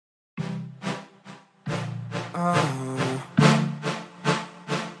Ooh.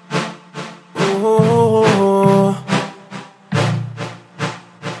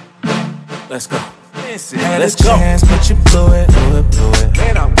 Let's go. Let's go. Chance, but you blew it.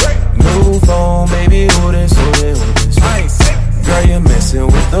 Man, I'm great. New phone, baby, who this? I ain't sick. Girl, you're messing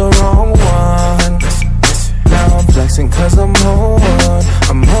with the wrong one. Now I'm flexing cause I'm on.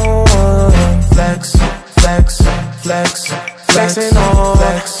 Flex, flexing on.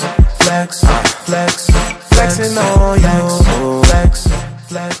 Flexing on you.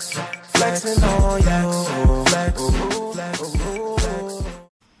 Flexing on you.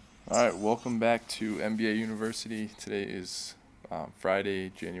 All right, welcome back to MBA University. Today is Friday,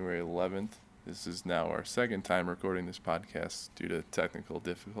 January 11th. This is now our second time recording this podcast due to technical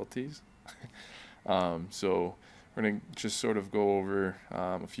difficulties. So we're going to just sort of go over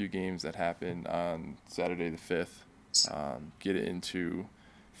a few games that happened on Saturday the 5th, get into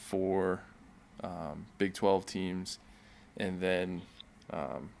four Big 12 teams, and then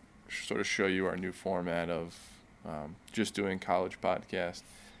sort of show you our new format of just doing college podcast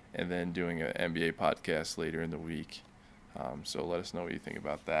and then doing an NBA podcast later in the week. So let us know what you think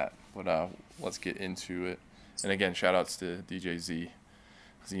about that. But let's get into it. And again, shout outs to DJ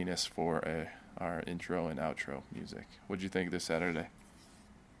Zenas for our intro and outro music. What'd you think this Saturday?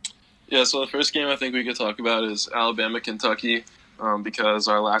 Yeah, so the first game I think we could talk about is Alabama-Kentucky, because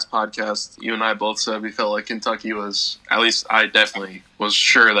our last podcast, you and I both said we felt like Kentucky was, at least I definitely was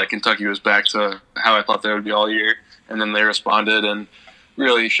sure that Kentucky was back to how I thought they would be all year. And then they responded and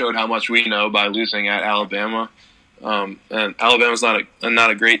really showed how much we know by losing at Alabama. And Alabama's not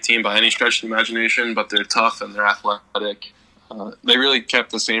a great team by any stretch of the imagination, but they're tough and they're athletic. They really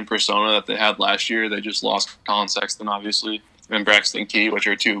kept the same persona that they had last year. They just lost Colin Sexton, obviously, and Braxton Key, which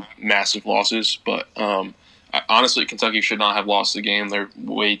are two massive losses. But honestly, Kentucky should not have lost the game. They're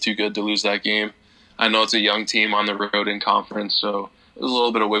way too good to lose that game. I know it's a young team on the road in conference, so there's a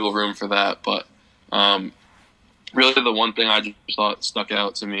little bit of wiggle room for that. But really, the one thing I just thought stuck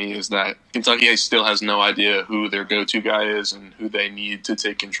out to me is that Kentucky still has no idea who their go-to guy is and who they need to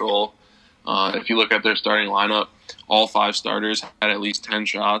take control. If you look at their starting lineup, all five starters had at least 10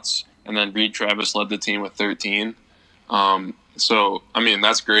 shots, and then Reed Travis led the team with 13. So, I mean,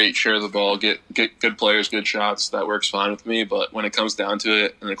 that's great. Share the ball, get good players, good shots. That works fine with me. But when it comes down to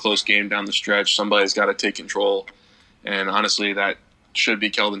it, in a close game down the stretch, somebody's got to take control. And honestly, that should be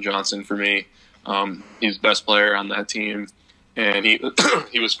Keldon Johnson for me. He's the best player on that team, and he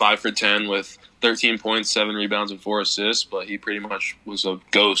was 5 for 10 with 13 points, 7 rebounds, and 4 assists. But he pretty much was a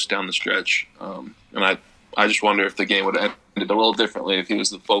ghost down the stretch. And I just wonder if the game would have ended a little differently if he was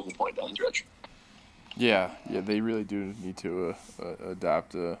the focal point down the stretch. Yeah, they really do need to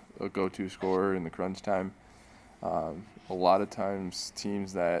adopt a go-to scorer in the crunch time. A lot of times,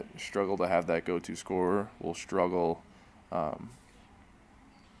 teams that struggle to have that go-to scorer will struggle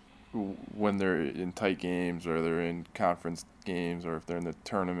when they're in tight games or they're in conference games or if they're in the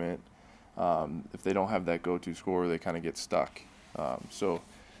tournament. If they don't have that go-to scorer, they kind of get stuck. So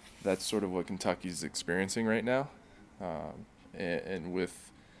that's sort of what Kentucky's experiencing right now. And with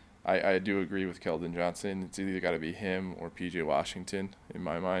I do agree with Keldon Johnson. It's either got to be him or P.J. Washington in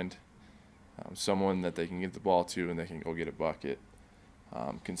my mind. Someone that they can get the ball to and they can go get a bucket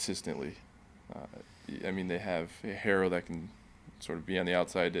consistently. I mean, they have Harrow that can sort of be on the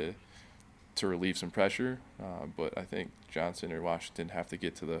outside to relieve some pressure, but I think Johnson or Washington have to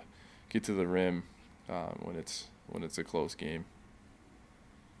get to the rim when it's a close game.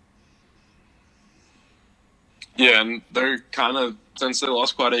 Yeah, and they're kind of, since they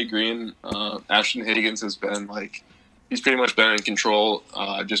lost Quade Green, Ashton Higgins has been he's pretty much been in control,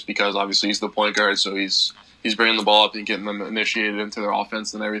 just because obviously he's the point guard, so he's bringing the ball up and getting them initiated into their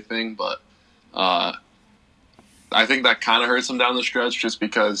offense and everything. But I think that kind of hurts him down the stretch, just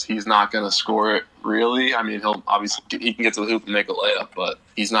because he's not going to score it he can get to the hoop and make a layup, but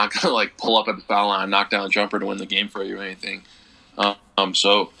he's not going to pull up at the foul line, knock down a jumper to win the game for you or anything.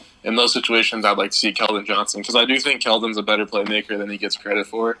 So in those situations, I'd like to see Keldon Johnson, because I do think Keldon's a better playmaker than he gets credit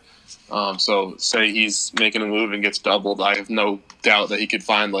for. So say he's making a move and gets doubled, I have no doubt that he could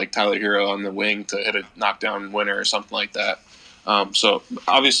find Tyler Hero on the wing to hit a knockdown winner or something like that. So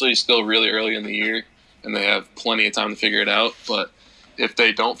obviously still really early in the year, and they have plenty of time to figure it out. But if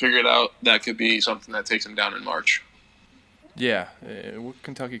they don't figure it out, that could be something that takes them down in March. Yeah, what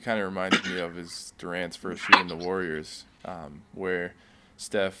Kentucky kind of reminded me of is Durant's first year in the Warriors, where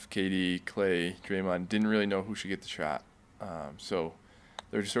Steph, KD, Clay, Draymond didn't really know who should get the shot. So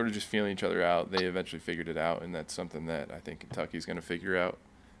they're sort of just feeling each other out. They eventually figured it out, and that's something that I think Kentucky's going to figure out,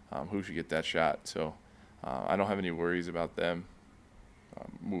 who should get that shot. So I don't have any worries about them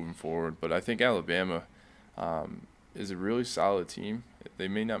moving forward. But I think Alabama, is a really solid team. They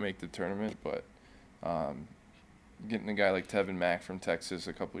may not make the tournament, but getting a guy like Tevin Mack from Texas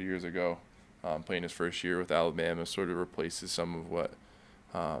a couple of years ago, playing his first year with Alabama, sort of replaces some of what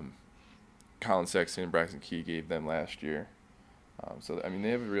Colin Sexton and Braxton Key gave them last year. So I mean, they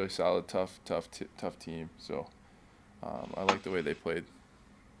have a really solid, tough team. So I like the way they played.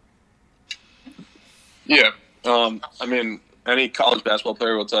 Yeah, I mean, any college basketball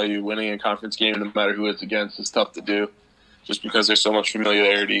player will tell you winning a conference game, no matter who it's against, is tough to do, just because there's so much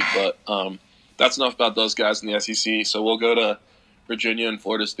familiarity. But that's enough about those guys in the SEC. So we'll go to Virginia and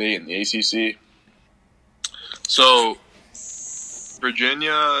Florida State in the ACC. So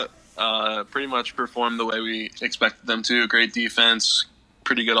Virginia pretty much performed the way we expected them to. Great defense,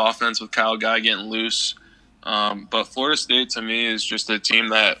 pretty good offense with Kyle Guy getting loose. But Florida State, to me, is just a team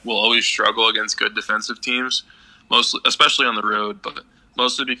that will always struggle against good defensive teams, mostly, especially on the road, but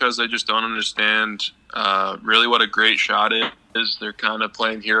mostly because they just don't understand really what a great shot is. They're kind of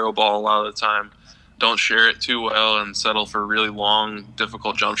playing hero ball a lot of the time, don't share it too well, and settle for really long,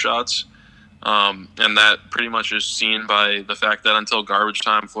 difficult jump shots. And that pretty much is seen by the fact that until garbage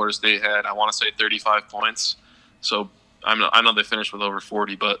time, Florida State had, I want to say, 35 points. So I know they finished with over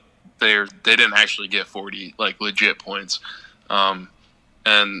 40, but they didn't actually get 40, like, legit points. And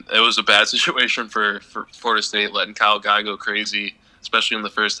it was a bad situation for Florida State, letting Kyle Guy go crazy, especially in the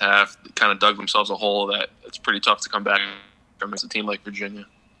first half. They kind of dug themselves a hole that it's pretty tough to come back from against a team like Virginia.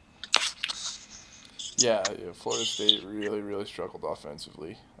 Yeah, Florida State really, really struggled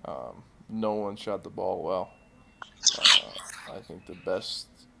offensively. No one shot the ball well. I think the best,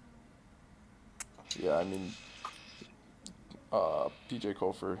 PJ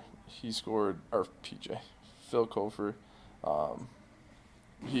Kofor, he scored, or Phil Kofor,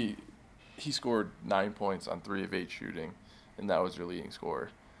 he scored 9 points on 3 of 8 shooting, and that was their leading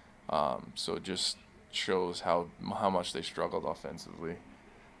scorer. So it just shows how much they struggled offensively,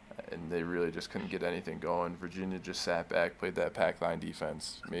 and they really just couldn't get anything going. Virginia just sat back, played that pack line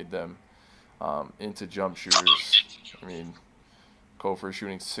defense, made them into jump shooters. I mean, Kofor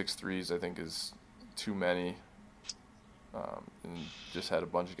shooting 6 threes, I think, is too many. And just had a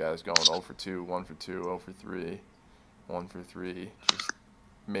bunch of guys going 0 for 2, 1 for 2, 0 for 3, 1 for 3, just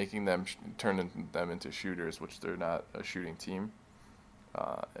making them turning them into shooters, which they're not a shooting team.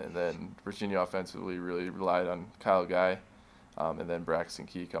 And then Virginia offensively really relied on Kyle Guy, and then Braxton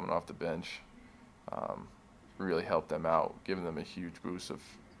Key coming off the bench really helped them out, giving them a huge boost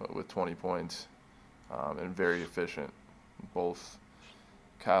with 20 points, and very efficient. Both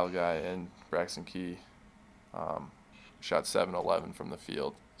Kyle Guy and Braxton Key shot 7-11 from the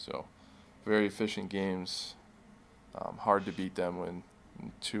field. So very efficient games. Hard to beat them when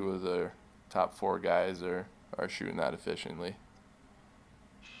 2 of their top 4 guys are shooting that efficiently.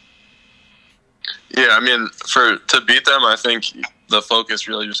 Yeah, I mean, to beat them, I think the focus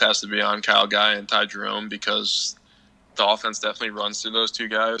really just has to be on Kyle Guy and Ty Jerome, because the offense definitely runs through those 2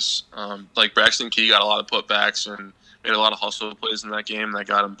 guys. Like, Braxton Key got a lot of putbacks and made a lot of hustle plays in that game that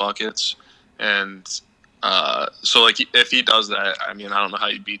got him buckets. And so, like, if he does that, I mean, I don't know how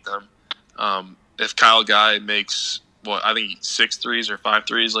you beat them. If Kyle Guy makes, I think 6 threes or 5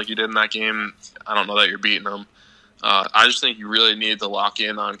 threes like you did in that game, I don't know that you're beating them. I just think you really need to lock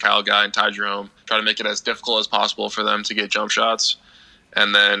in on Kyle Guy and Ty Jerome, try to make it as difficult as possible for them to get jump shots.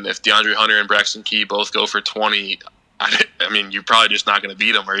 And then if DeAndre Hunter and Braxton Key both go for 20, I mean, you're probably just not going to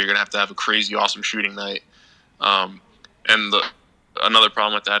beat them, or you're going to have a crazy awesome shooting night. And another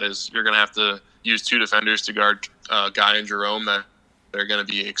problem with that is you're going to have to use 2 defenders to guard Guy and Jerome that they're going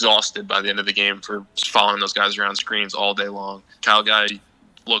to be exhausted by the end of the game for following those guys around screens all day long. Kyle Guy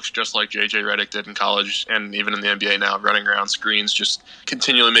looks just like J.J. Redick did in college and even in the NBA now, running around screens, just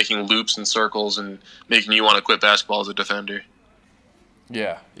continually making loops and circles and making you want to quit basketball as a defender.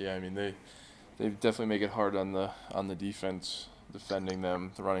 Yeah. I mean, they definitely make it hard on the defense, defending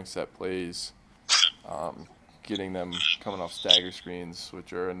them, the running set plays, getting them coming off stagger screens,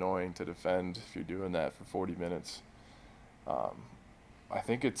 which are annoying to defend if you're doing that for 40 minutes. I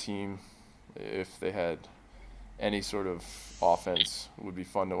think a team, if they had any sort of offense, would be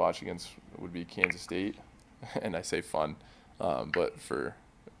fun to watch against would be Kansas State. And I say fun, but for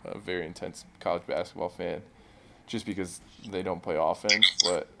a very intense college basketball fan, just because they don't play offense.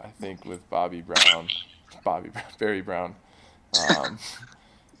 But I think with Barry Brown,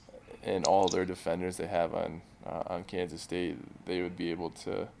 and all their defenders they have on Kansas State, they would be able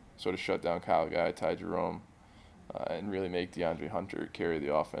to sort of shut down Kyle Guy, Ty Jerome, and really make DeAndre Hunter carry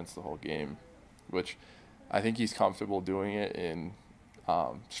the offense the whole game, which I think he's comfortable doing it in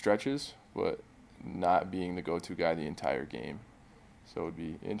stretches, but not being the go-to guy the entire game. So it would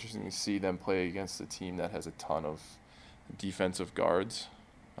be interesting to see them play against a team that has a ton of defensive guards,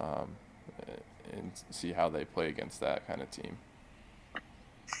 and see how they play against that kind of team.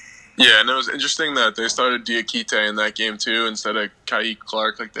 Yeah, and it was interesting that they started Diakite in that game too instead of Kaique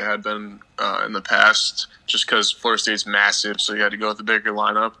Clark like they had been in the past, just because Florida State's massive, so you had to go with a bigger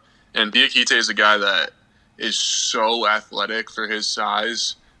lineup. And Diakite is a guy that is so athletic for his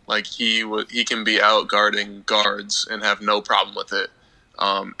size. Like he can be out guarding guards and have no problem with it.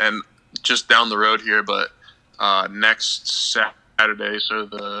 And just down the road here, but next Saturday, so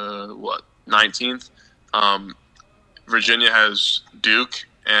the 19th, Virginia has Duke.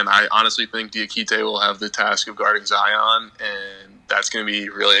 And I honestly think Diakite will have the task of guarding Zion, and that's going to be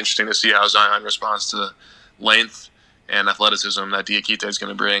really interesting to see how Zion responds to length and athleticism that Diakite is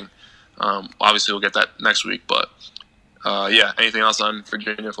going to bring. Obviously, we'll get that next week, but yeah, anything else on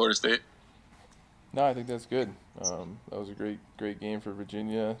Virginia, Florida State? No, I think that's good. That was a great game for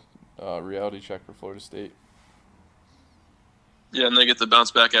Virginia. Reality check for Florida State. Yeah, and they get to bounce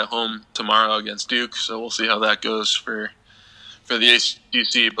back at home tomorrow against Duke, so we'll see how that goes for the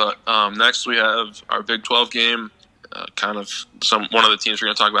ACC. But next we have our Big 12 game, one of the teams we're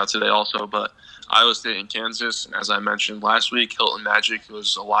going to talk about today also, but Iowa State and Kansas. And as I mentioned last week, Hilton Magic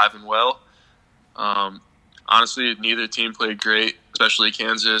was alive and well. Honestly, neither team played great, especially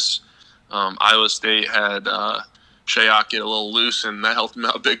Kansas. Iowa State had Shayok get a little loose, and that helped him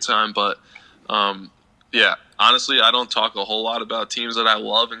out big time. But, yeah, honestly, I don't talk a whole lot about teams that I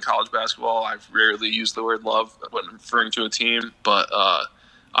love in college basketball. I've rarely used the word love when referring to a team. But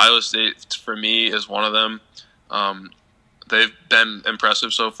Iowa State, for me, is one of them. They've been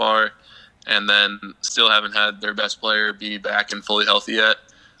impressive so far, and then still haven't had their best player be back and fully healthy yet.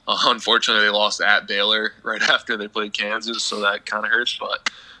 Unfortunately, they lost at Baylor right after they played Kansas, so that kind of hurts. But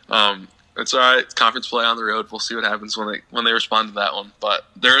it's all right. It's conference play on the road. We'll see what happens when they respond to that one. But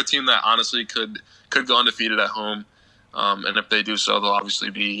they're a team that honestly could go undefeated at home, and if they do so, they'll obviously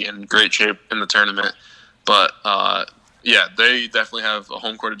be in great shape in the tournament. But yeah, they definitely have a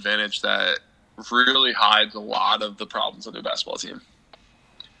home court advantage that really hides a lot of the problems of their basketball team.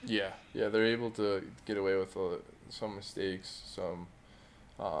 Yeah, they're able to get away with some mistakes, some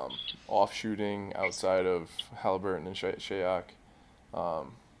off shooting outside of Halliburton and Shayok,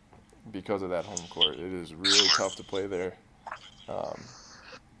 because of that home court. It is really tough to play there.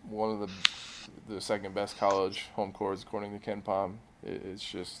 One of the second best college home courts according to KenPom. It's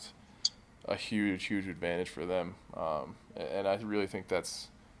just a huge advantage for them, and I really think that's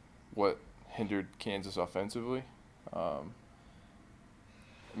what hindered Kansas offensively. I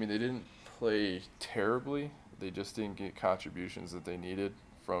mean, they didn't play terribly. They just didn't get contributions that they needed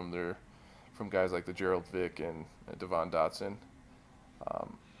from guys like the Gerald Vick and Devon Dotson.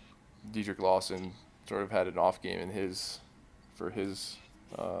 Dedrick Lawson sort of had an off game for his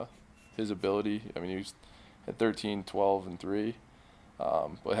ability. I mean, he was at 13, 12, and 3,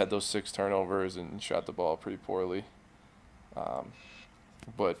 but had those 6 turnovers and shot the ball pretty poorly.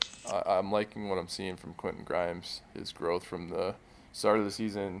 But I'm liking what I'm seeing from Quentin Grimes, his growth from the start of the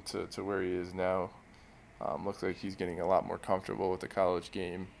season to where he is now. Looks like he's getting a lot more comfortable with the college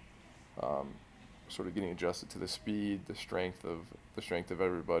game, sort of getting adjusted to the speed, the strength of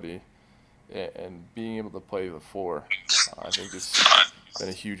everybody, and being able to play the 4. I think it's been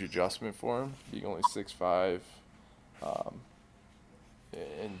a huge adjustment for him, being only 6'5",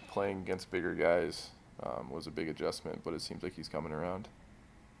 and playing against bigger guys was a big adjustment, but it seems like he's coming around.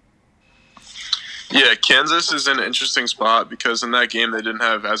 Yeah, Kansas is in an interesting spot because in that game they didn't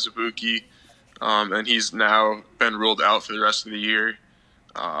have Azubuike, and he's now been ruled out for the rest of the year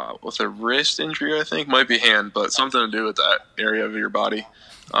with a wrist injury, I think. Might be hand, but something to do with that area of your body.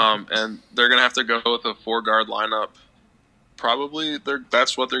 And they're going to have to go with a 4-guard lineup. Probably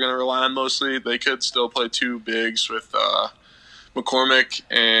that's what they're going to rely on mostly. They could still play 2 bigs with McCormick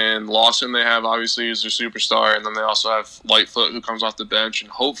and Lawson. They have obviously is their superstar, and then they also have Lightfoot who comes off the bench,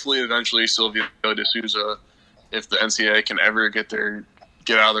 and hopefully eventually Silvio De Sousa if the NCAA can ever get out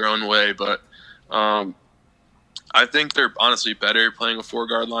of their own way. But I think they're honestly better playing a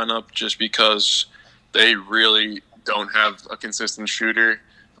 4-guard lineup just because they really don't have a consistent shooter.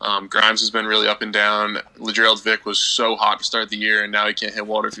 Grimes has been really up and down. LaGerald Vick was so hot to start the year, and now he can't hit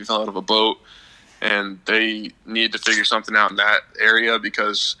water if he fell out of a boat. And they need to figure something out in that area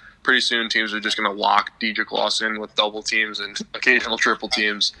because pretty soon teams are just going to lock Dedrick Lawson with double teams and occasional triple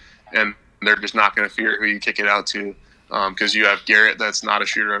teams, and they're just not going to fear who you kick it out to because you have Garrett that's not a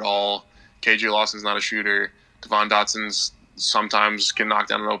shooter at all. KJ Lawson's not a shooter. Devon Dotson's sometimes can knock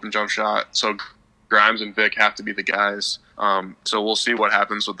down an open jump shot. So Grimes and Vick have to be the guys. So we'll see what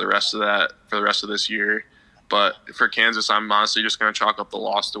happens with the rest of that for the rest of this year. But for Kansas, I'm honestly just going to chalk up the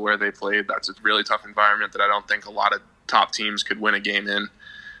loss to where they played. That's a really tough environment that I don't think a lot of top teams could win a game in.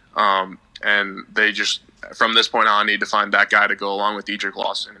 And they just, from this point on, need to find that guy to go along with Dedrick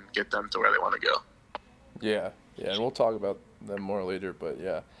Lawson and get them to where they want to go. Yeah, and we'll talk about them more later. But,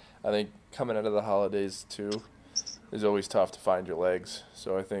 yeah, I think coming out of the holidays, too, is always tough to find your legs.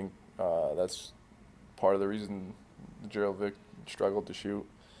 So I think that's part of the reason Gerald Vick struggled to shoot.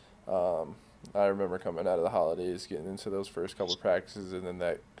 I remember coming out of the holidays, getting into those first couple of practices, and then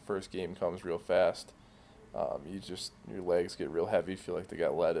that first game comes real fast. Your legs get real heavy, feel like they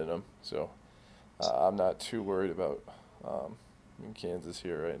got lead in them. So I'm not too worried about Kansas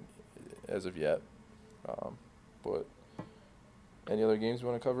here as of yet. But any other games you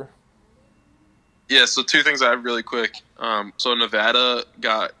want to cover? Yeah, so two things I have really quick. So Nevada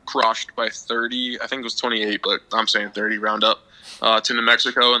got crushed by 30, I think it was 28, but I'm saying 30, round up, to New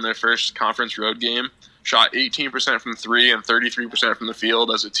Mexico in their first conference road game. Shot 18% from three and 33% from the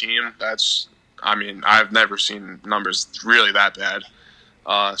field as a team. I've never seen numbers really that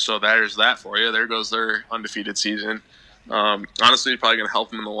bad. So there's that for you. There goes their undefeated season. Honestly, probably going to help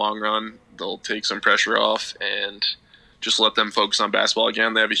them in the long run. They'll take some pressure off and just let them focus on basketball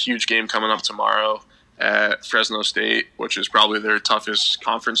again. They have a huge game coming up tomorrow at Fresno State, which is probably their toughest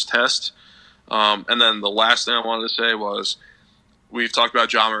conference test. And then the last thing I wanted to say was we've talked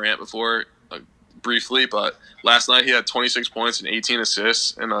about Ja Morant before briefly, but last night he had 26 points and 18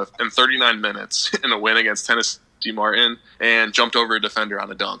 assists in 39 minutes in a win against Tennessee Martin and jumped over a defender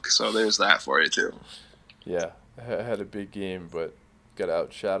on a dunk. So there's that for you too. Yeah, had a big game, but got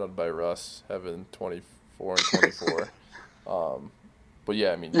outshadowed by Russ, having 24 and 24. But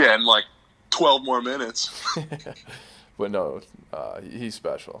yeah, yeah, in like 12 more minutes. But no, he's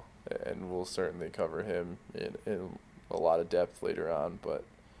special, and we'll certainly cover him in a lot of depth later on. But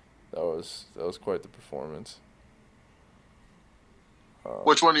that was quite the performance.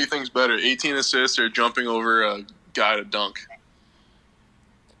 Which one do you think is better, 18 assists or jumping over a guy to dunk?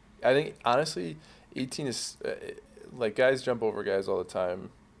 I think honestly, 18 is like guys jump over guys all the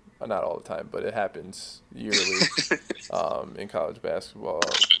time. Not all the time, but it happens yearly in college basketball.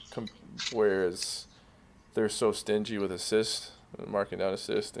 Whereas they're so stingy with assists, marking down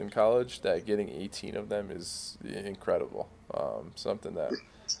assists in college, that getting 18 of them is incredible. Something that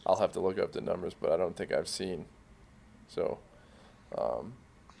I'll have to look up the numbers, but I don't think I've seen. So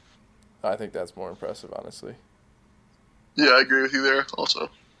I think that's more impressive, honestly. Yeah, I agree with you there also.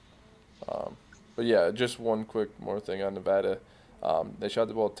 But yeah, just one quick more thing on Nevada. They shot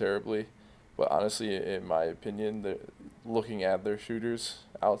the ball terribly, but honestly, in my opinion, looking at their shooters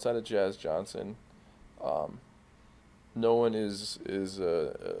outside of Jazz Johnson, no one is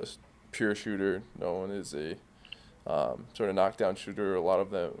a pure shooter. No one is a sort of knockdown shooter. A lot of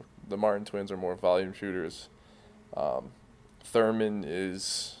them, the Martin twins, are more volume shooters. Thurman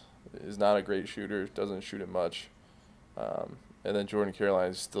is not a great shooter. Doesn't shoot it much. And then Jordan Caroline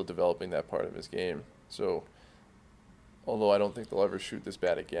is still developing that part of his game. So, although I don't think they'll ever shoot this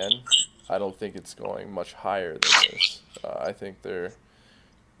bad again, I don't think it's going much higher than this. I think they're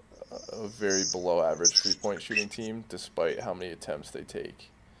a very below average three-point shooting team despite how many attempts they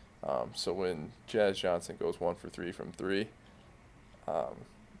take. So when Jazz Johnson goes 1 for 3 from three,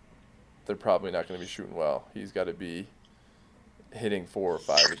 they're probably not going to be shooting well. He's got to be hitting 4 or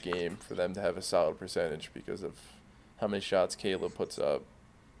 5 a game for them to have a solid percentage because of how many shots Caleb puts up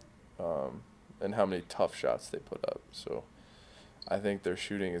and how many tough shots they put up. So I think their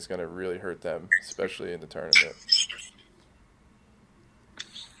shooting is going to really hurt them, especially in the tournament.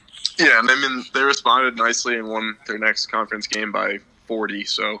 Yeah, and they responded nicely and won their next conference game by 40.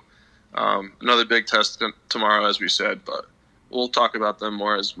 So another big test tomorrow, as we said, but we'll talk about them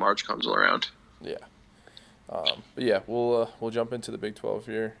more as March comes around. Yeah. But yeah, we'll jump into the Big 12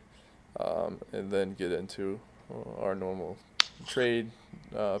 here and then get into our normal trade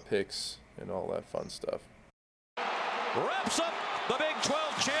picks and all that fun stuff. Wraps up the Big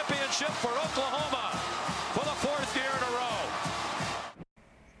 12 championship for Oklahoma for the 4th year in a row.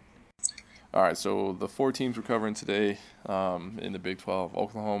 All right, so the 4 teams we're covering today in the Big 12,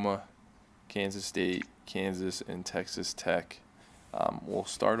 Oklahoma, Kansas State, Kansas, and Texas Tech. We'll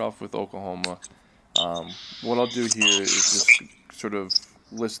start off with Oklahoma. What I'll do here is just sort of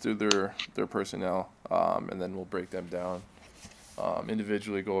list through their personnel, and then we'll break them down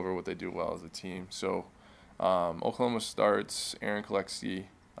individually, go over what they do well as a team. So Oklahoma starts Aaron Kolekski,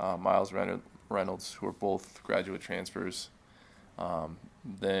 Miles Reynolds, who are both graduate transfers.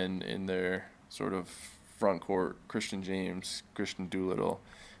 Then in their sort of front court, Christian James, Christian Doolittle,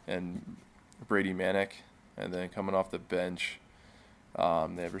 and Brady Manick. And then coming off the bench, they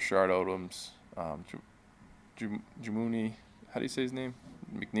have Rashard Odoms, Jamuni, how do you say his name?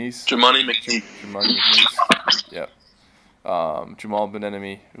 McNeese? Jamani McNeese. Jamani McNeese. Yep. Jamal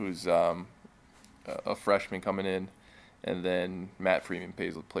Benenemy, who's a freshman coming in, and then Matt Freeman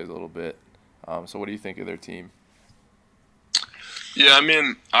plays a little bit. So what do you think of their team? Yeah, I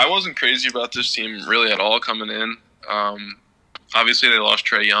mean, I wasn't crazy about this team really at all coming in. Obviously, they lost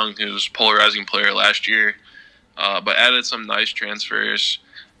Trae Young, who was a polarizing player last year, but added some nice transfers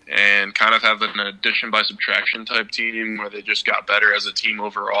and kind of have an addition by subtraction type team where they just got better as a team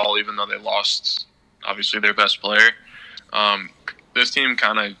overall, even though they lost, obviously, their best player. This team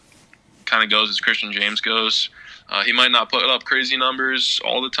kind of goes as Christian James goes. He might not put up crazy numbers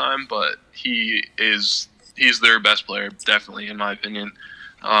all the time, but he's their best player, definitely, in my opinion.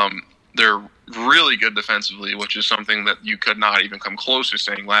 They're really good defensively, which is something that you could not even come close to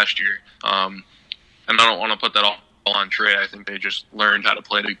saying last year. And I don't want to put that all on Trae. I think they just learned how to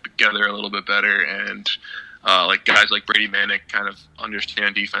play together a little bit better, and like guys like Brady Manek kind of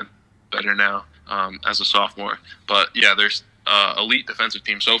understand defense better now as a sophomore. But yeah, there's elite defensive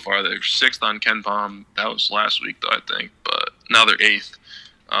team so far. They're 6th on KenPom. That was last week, though, I think. But now they're 8th.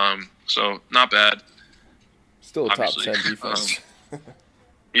 So not bad. Still a top Obviously. 10 defense.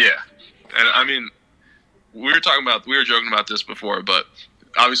 Yeah. And I mean, we were joking about this before, but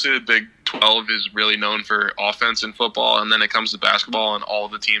obviously the Big 12 is really known for offense in football, and then it comes to basketball, and all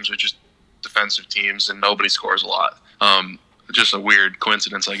the teams are just defensive teams, and nobody scores a lot. Just a weird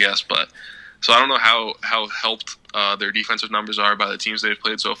coincidence, I guess. But so I don't know how helped their defensive numbers are by the teams they've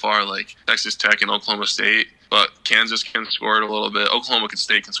played so far, like Texas Tech and Oklahoma State. But Kansas can score it a little bit. Oklahoma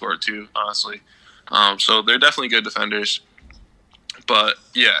State can score it too, honestly. So they're definitely good defenders. But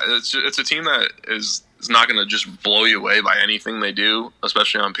yeah, it's a team that is not going to just blow you away by anything they do,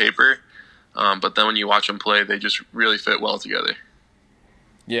 especially on paper. But then when you watch them play, they just really fit well together.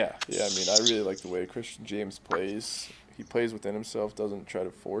 Yeah. I mean, I really like the way Christian James plays. He plays within himself, doesn't try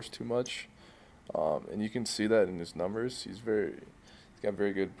to force too much, and you can see that in his numbers. He's got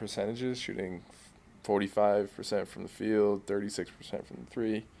very good percentages, shooting 45% from the field, 36% from the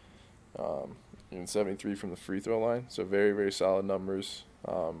three, and 73% from the free throw line. So very, very solid numbers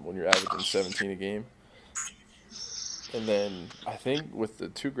when you're averaging 17 a game. And then I think with the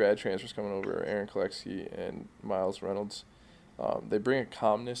 2 grad transfers coming over, Aaron Kolexky and Miles Reynolds, they bring a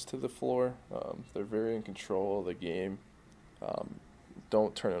calmness to the floor. They're very in control of the game,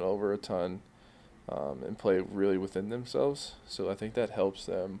 don't turn it over a ton, and play really within themselves. So I think that helps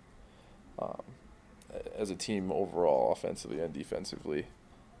them as a team overall, offensively and defensively.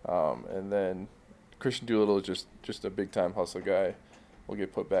 And then Christian Doolittle is just a big-time hustle guy. Will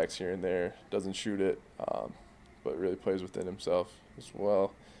get putbacks here and there, doesn't shoot it, but really plays within himself as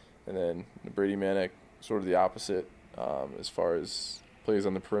well. And then Brady Manek, sort of the opposite as far as plays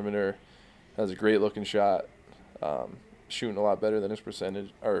on the perimeter, has a great-looking shot, shooting a lot better than his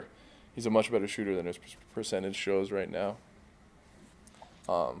percentage, or he's a much better shooter than his percentage shows right now.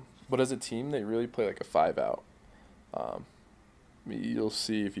 But as a team, they really play like a 5-out. You'll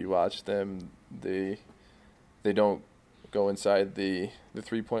see if you watch them, they don't go inside the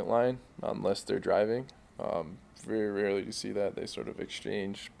 3-point line unless they're driving. Very rarely do you see that. They sort of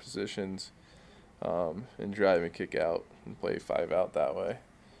exchange positions and drive and kick out and play 5-out that way.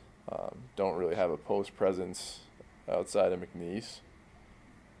 Don't really have a post presence outside of McNeese.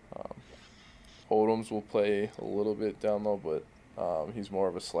 Odoms will play a little bit down low, but he's more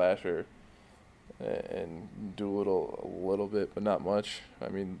of a slasher, and Doolittle a little bit, but not much. I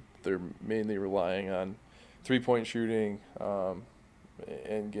mean, they're mainly relying on 3-point shooting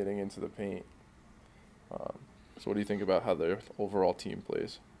and getting into the paint. So what do you think about how their overall team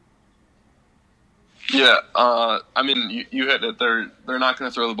plays? Yeah, I mean, you hit it. They're not going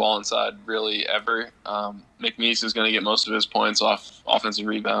to throw the ball inside really ever. McNeese is going to get most of his points off offensive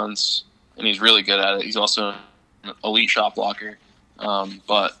rebounds, and he's really good at it. He's also an elite shot blocker.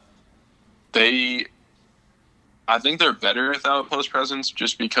 But I think they're better without post presence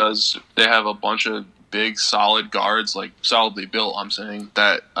just because they have a bunch of big, solid guards, like solidly built, I'm saying,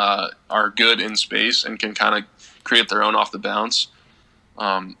 that are good in space and can kind of create their own off the bounce,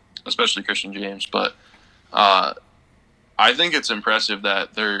 especially Christian James. But I think it's impressive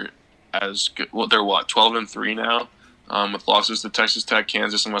that they're as good. Well, they're 12-3 now, with losses to Texas Tech,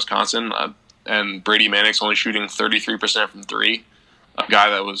 Kansas, and Wisconsin. And Brady Manek's only shooting 33% from 3. A guy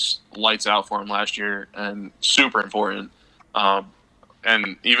that was lights out for him last year and super important.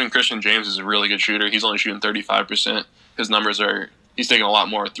 And even Christian James is a really good shooter. He's only shooting 35%. His numbers he's taking a lot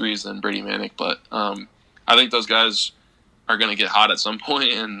more threes than Brady Manek. But I think those guys are going to get hot at some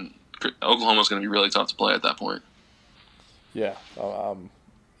point, and Oklahoma's going to be really tough to play at that point. Yeah.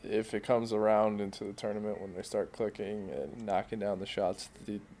 if it comes around into the tournament when they start clicking and knocking down the shots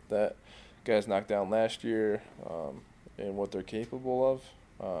that guys knocked down last year, and what they're capable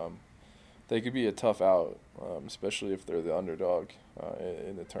of, they could be a tough out, especially if they're the underdog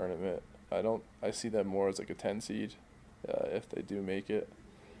in the tournament. I see them more as like a 10 seed if they do make it.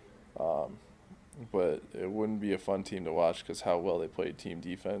 But it wouldn't be a fun team to watch because how well they played team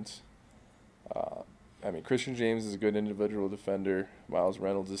defense. I mean, Christian James is a good individual defender. Miles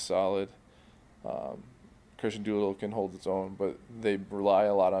Reynolds is solid. Christian Doolittle can hold its own, but they rely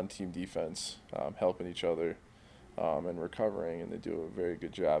a lot on team defense, helping each other and recovering, and they do a very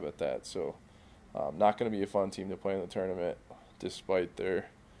good job at that. So not going to be a fun team to play in the tournament, despite their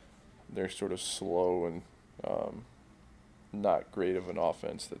sort of slow and not great of an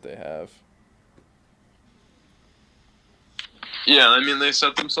offense that they have. Yeah, I mean, they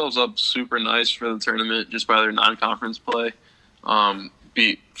set themselves up super nice for the tournament just by their non-conference play.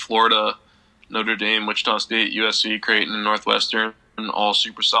 Beat Florida, Notre Dame, Wichita State, USC, Creighton, Northwestern, all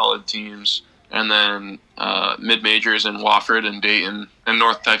super solid teams. And then mid-majors in Wofford and Dayton and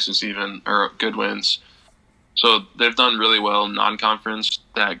North Texas even are good wins. So they've done really well in non-conference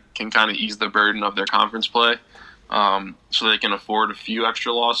that can kind of ease the burden of their conference play. So they can afford a few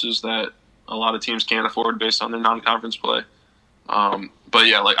extra losses that a lot of teams can't afford based on their non-conference play. But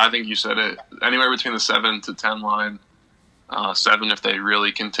yeah, like I think you said it, anywhere between the 7 to 10 line, 7 if they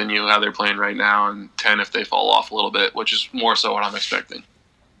really continue how they're playing right now, and 10 if they fall off a little bit, which is more so what I'm expecting.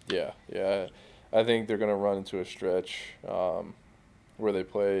 Yeah. I think they're going to run into a stretch where they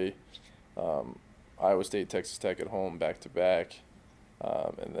play Iowa State, Texas Tech at home back-to-back,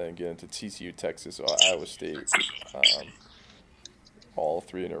 and then get into TCU, Texas, or Iowa State, all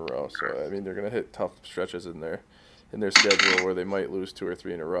 3 in a row. So, I mean, they're going to hit tough stretches in their schedule where they might lose 2 or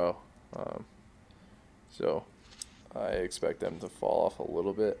 3 in a row. So I expect them to fall off a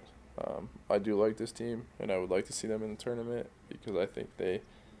little bit. I do like this team, and I would like to see them in the tournament because I think they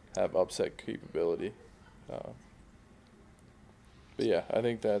have upset capability. But yeah, I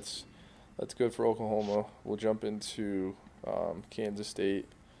think that's good for Oklahoma. We'll jump into Kansas State.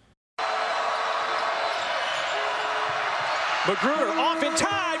 Magruder off in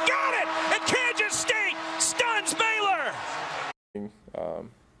time, got it! And Kansas State stuns Baylor!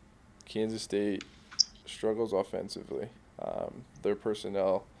 Kansas State struggles offensively. Their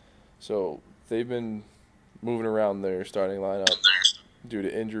personnel, so they've been moving around their starting lineup due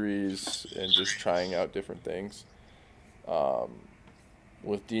to injuries and just trying out different things.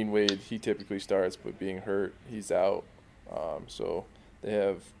 With Dean Wade, he typically starts, but being hurt, he's out. So they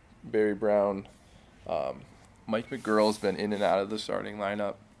have Barry Brown. Mike McGurl's been in and out of the starting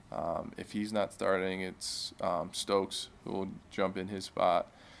lineup. If he's not starting, it's Stokes who will jump in his spot.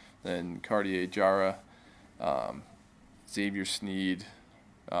 Then Cartier Jara, Xavier Sneed,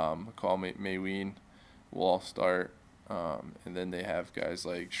 McCall Mayween will all start. And then they have guys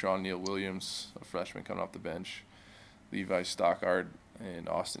like Sean Neal Williams, a freshman coming off the bench, Levi Stockard, and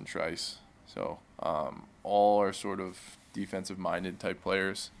Austin Trice. So all are sort of defensive-minded type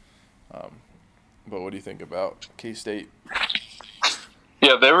players. But what do you think about K-State?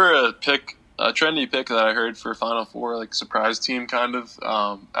 Yeah, they were a trendy pick that I heard for Final Four, like surprise team kind of.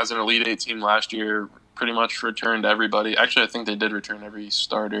 As an Elite Eight team last year, pretty much returned everybody. Actually, I think they did return every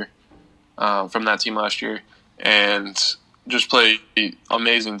starter from that team last year, and just play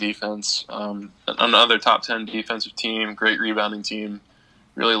amazing defense. Another top 10 defensive team, great rebounding team,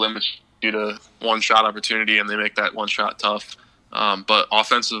 really limits you to one shot opportunity, and they make that one shot tough. But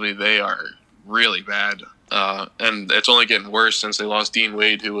offensively, they are really bad. And it's only getting worse since they lost Dean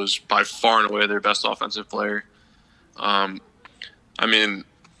Wade, who was by far and away their best offensive player. I mean,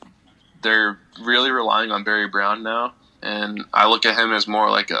 they're really relying on Barry Brown now, and I look at him as more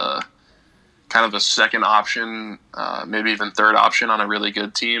like a kind of a second option, maybe even third option on a really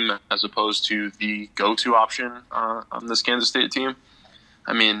good team, as opposed to the go-to option on this Kansas State team.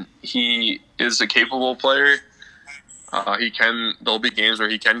 I mean, he is a capable player. There'll be games where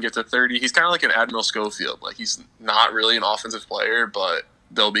he can get to 30. He's kind of like an Admiral Schofield. Like, he's not really an offensive player, but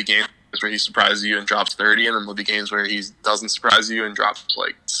there'll be games where he surprises you and drops 30, and then there'll be games where he doesn't surprise you and drops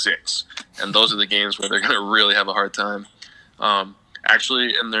like 6. And those are the games where they're going to really have a hard time.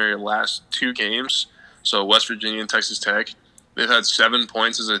 Actually, in their last 2 games, so West Virginia and Texas Tech, they've had 7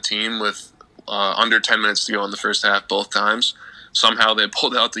 points as a team with under 10 minutes to go in the first half both times. Somehow they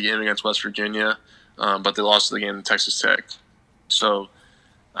pulled out the game against West Virginia, but they lost the game to Texas Tech. So,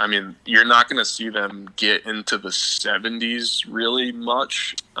 I mean, you're not going to see them get into the 70s really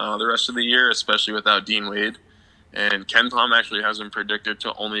much the rest of the year, especially without Dean Wade. And Ken Pom actually has them predicted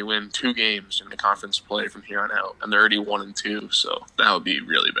to only win 2 games in the conference play from here on out, and they're already 1-2, so that would be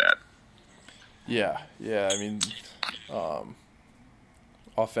really bad. Yeah. I mean,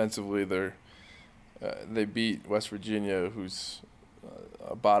 offensively, they beat West Virginia, who's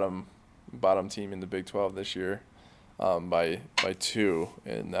a bottom team in the Big 12 this year, by 2,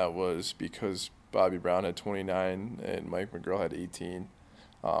 and that was because Bobby Brown had 29 and Mike McGurl had 18.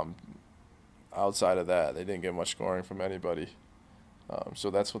 Outside of that, they didn't get much scoring from anybody. So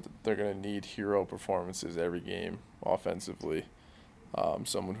that's what they're going to need, hero performances every game offensively.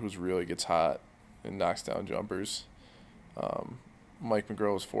 Someone who's really gets hot and knocks down jumpers. Mike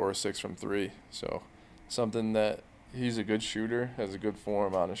McGurl was 4 or 6 from 3. So something that he's a good shooter, has a good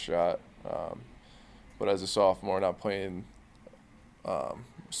form on a shot. But as a sophomore, not playing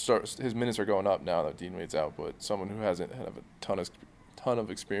his minutes are going up now that Dean Wade's out, but someone who hasn't had a ton of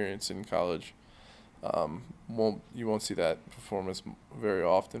experience in college, you won't see that performance very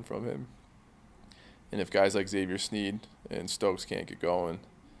often from him. And if guys like Xavier Sneed and Stokes can't get going,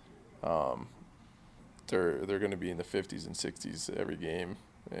 they're going to be in the 50s and 60s every game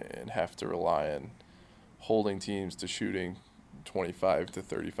and have to rely on holding teams to shooting 25 to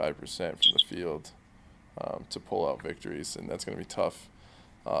 35% from the field to pull out victories, and that's going to be tough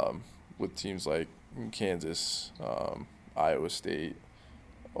with teams like Kansas, Iowa State,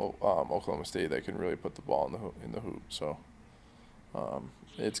 Oklahoma State that can really put the ball in the hoop. So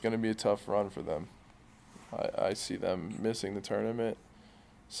it's going to be a tough run for them. I see them missing the tournament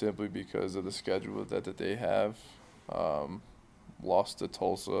simply because of the schedule that they have. Lost to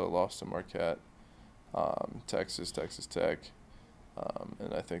Tulsa, lost to Marquette, Texas Tech,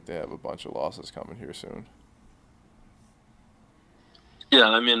 and I think they have a bunch of losses coming here soon. Yeah,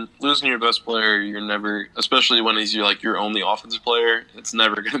 I mean, losing your best player, you're never, especially when he's your only offensive player, it's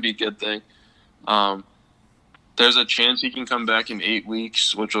never going to be a good thing. There's a chance he can come back in 8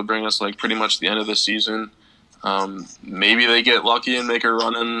 weeks, which will bring us pretty much the end of the season. Maybe they get lucky and make a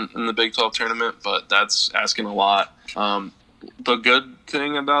run in the Big 12 tournament, but that's asking a lot. The good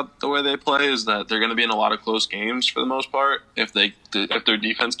thing about the way they play is that they're going to be in a lot of close games for the most part if their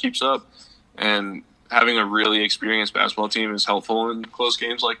defense keeps up, and having a really experienced basketball team is helpful in close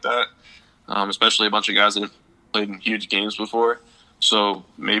games like that, especially a bunch of guys that have played in huge games before. So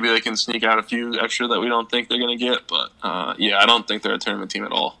maybe they can sneak out a few extra that we don't think they're going to get. But, I don't think they're a tournament team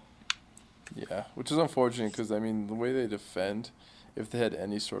at all. Yeah, which is unfortunate because, I mean, the way they defend, if they had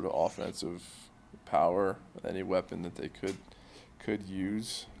any sort of offensive power, any weapon that they could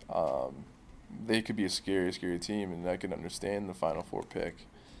use, they could be a scary team, and I can understand the Final Four pick.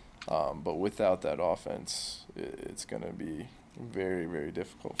 But without that offense, it's going to be very, very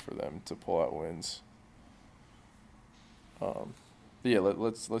difficult for them to pull out wins.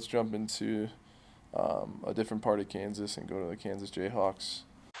 Let's jump into a different part of Kansas and go to the Kansas Jayhawks.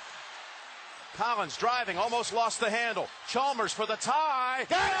 Collins driving, almost lost the handle. Chalmers for the tie.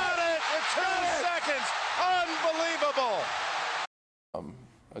 Got it in 2 seconds. Unbelievable.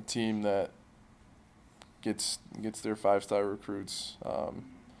 A team that gets their 5-star recruits.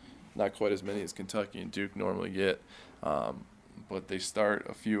 Not quite as many as Kentucky and Duke normally get, but they start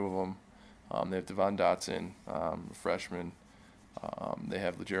a few of them. They have Devon Dotson, a freshman. They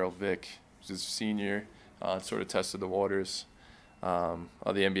have LaGerald Vick, who's a senior, sort of tested the waters of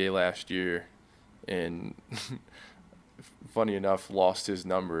the NBA last year, and funny enough, lost his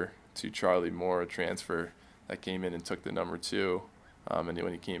number to Charlie Moore, a transfer that came in and took the number 2, and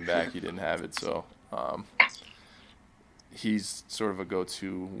when he came back, he didn't have it, so he's sort of a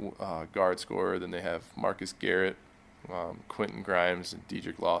go-to guard scorer. Then they have Marcus Garrett, Quentin Grimes, and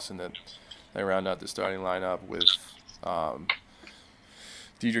Dedrick Lawson that they round out the starting lineup with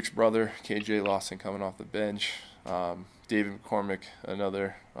Dedrick's brother, KJ Lawson, coming off the bench. David McCormick,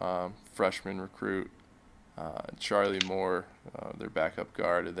 another freshman recruit. Charlie Moore, their backup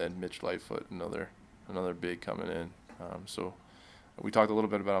guard, and then Mitch Lightfoot, another big coming in. So we talked a little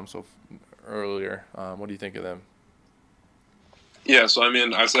bit about them earlier. What do you think of them? Yeah, so I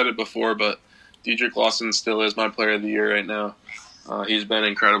mean, I said it before, but Dedrick Lawson still is my player of the year right now. He's been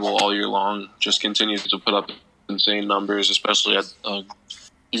incredible all year long, just continues to put up insane numbers, especially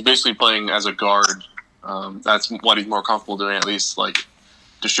he's basically playing as a guard. That's what he's more comfortable doing, at least,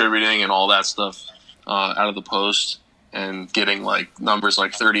 distributing and all that stuff out of the post and getting, numbers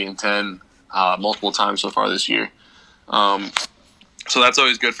 30 and 10 multiple times so far this year. So that's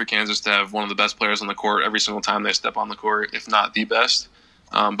always good for Kansas to have one of the best players on the court every single time they step on the court, if not the best.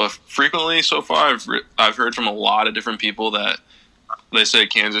 But frequently so far, I've heard from a lot of different people that they say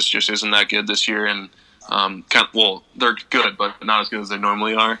Kansas just isn't that good this year, and They're good, but not as good as they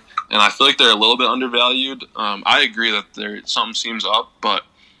normally are. And I feel like they're a little bit undervalued. I agree that something seems up, but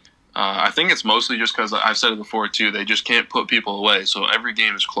I think it's mostly just because I've said it before too. They just can't put people away, so every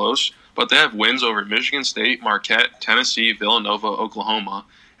game is close. But they have wins over Michigan State, Marquette, Tennessee, Villanova, Oklahoma,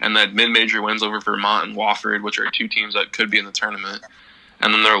 and then mid-major wins over Vermont and Wofford, which are two teams that could be in the tournament.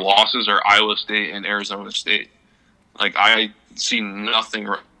 And then their losses are Iowa State and Arizona State. Like, I see nothing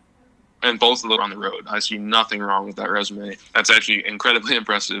wrong. And both of them are on the road. I see nothing wrong with that resume. That's actually incredibly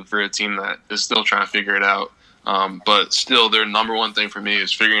impressive for a team that is still trying to figure it out. But still, their number one thing for me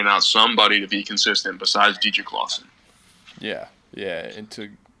is figuring out somebody to be consistent besides Dietrich Lawson. Yeah. And to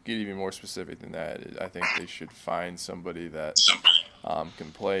get even more specific than that, I think they should find somebody that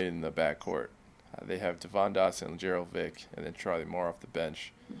can play in the backcourt. They have Devon Dotson, Gerald Vick, and then Charlie Moore off the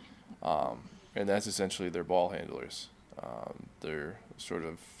bench. And that's essentially their ball handlers. They're sort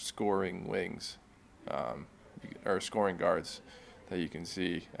of scoring wings, or scoring guards that you can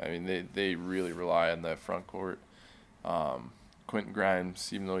see. I mean, they really rely on that front court. Quentin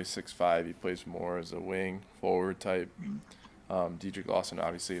Grimes, even though he's 6'5", he plays more as a wing, forward type. Dietrich Lawson,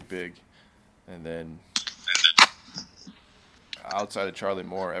 obviously a big. And then outside of Charlie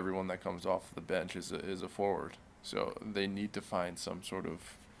Moore, everyone that comes off the bench is a forward. So they need to find some sort of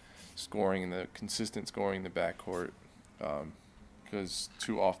consistent scoring in the backcourt, because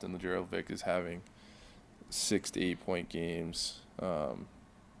too often Gerald Vick is having 6 to 8 point games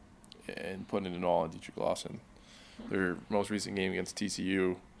and putting it all on Dietrich Lawson. Their most recent game against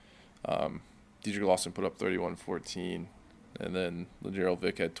TCU, Dietrich Lawson put up 31-14, and then Gerald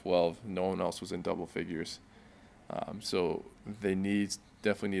Vick had 12. No one else was in double figures. So they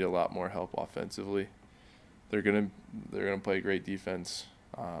definitely need a lot more help offensively. They're gonna play great defense.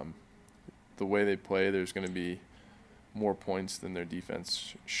 The way they play, there's going to be more points than their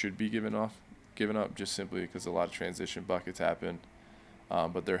defense should be given up, just simply because a lot of transition buckets happen.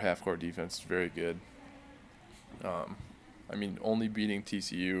 But their half-court defense is very good. I mean, only beating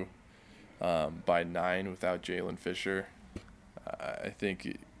TCU by 9 without Jalen Fisher, I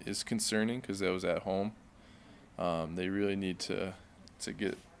think is concerning because that was at home. They really need to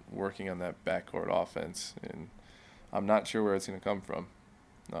get working on that backcourt offense, and I'm not sure where it's going to come from.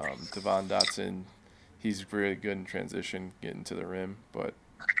 Devon Dotson, he's really good in transition, getting to the rim, but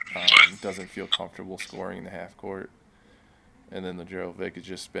doesn't feel comfortable scoring in the half court. And then Gerald Vick has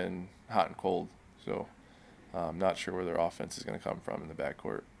just been hot and cold, so I'm not sure where their offense is going to come from in the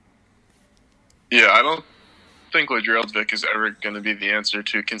backcourt. Yeah, I don't think Gerald Vick is ever going to be the answer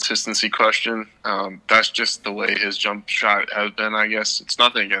to a consistency question. That's just the way his jump shot has been, I guess. It's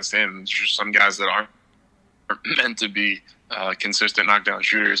nothing against him. It's just some guys that aren't meant to be consistent knockdown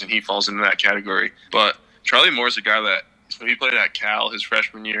shooters, and he falls into that category. But Charlie Moore's a guy so he played at Cal his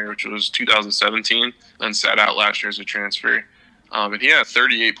freshman year, which was 2017, then sat out last year as a transfer. And he had a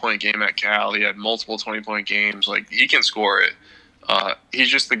 38-point game at Cal. He had multiple 20-point games. Like, he can score it. He's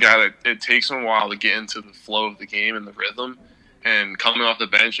just the guy that it takes him a while to get into the flow of the game and the rhythm. And coming off the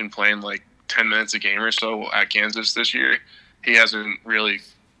bench and playing like 10 minutes a game or so at Kansas this year, he hasn't really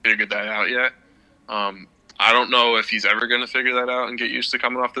figured that out yet. I don't know if he's ever going to figure that out and get used to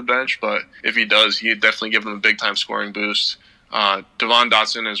coming off the bench, but if he does, he'd definitely give him a big-time scoring boost. Devon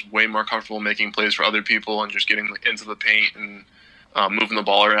Dotson is way more comfortable making plays for other people and just getting into the paint and moving the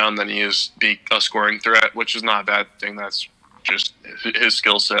ball around than he is being a scoring threat, which is not a bad thing. That's just his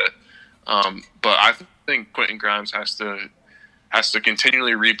skill set. But I think Quentin Grimes has to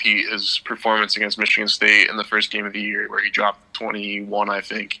continually repeat his performance against Michigan State in the first game of the year, where he dropped 21, I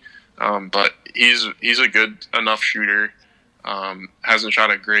think. But he's a good enough shooter. Hasn't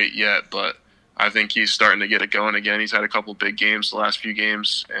shot it great yet, but I think he's starting to get it going again. He's had a couple big games the last few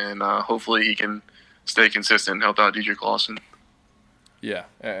games, and hopefully he can stay consistent and help out Dietrich Lawson. Yeah,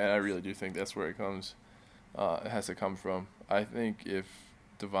 and I really do think that's where it comes. It has to come from. I think if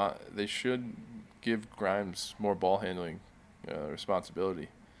they should give Grimes more ball handling responsibility.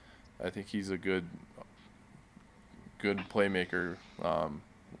 I think he's a good playmaker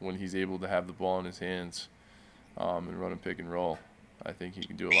when he's able to have the ball in his hands and run a pick and roll. I think he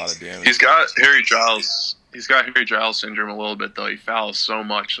can do a lot of damage. He's got Harry Giles. He's got Harry Giles syndrome a little bit, though. He fouls so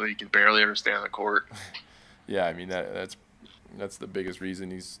much that he can barely ever stay on the court. Yeah, I mean that's the biggest reason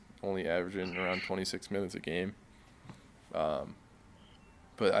he's only averaging around 26 minutes a game. But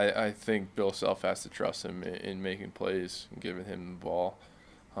I think Bill Self has to trust him in making plays and giving him the ball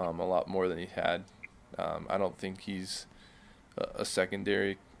a lot more than he had. I don't think he's a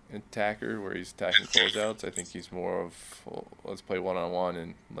secondary attacker where he's attacking closeouts. I think he's more of, well, let's play one-on-one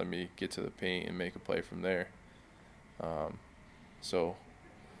and let me get to the paint and make a play from there. So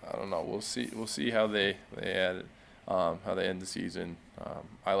I don't know. We'll see. We'll see how they add it, how they end the season.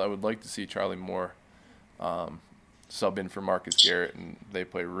 I would like to see Charlie Moore sub in for Marcus Garrett, and they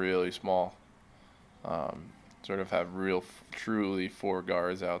play really small. Sort of have truly 4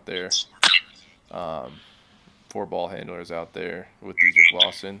 guards out there, 4 ball handlers out there with Dedrick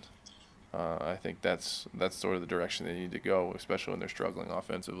Lawson. I think that's sort of the direction they need to go, especially when they're struggling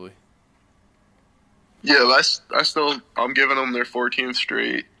offensively. Yeah, I'm giving them their 14th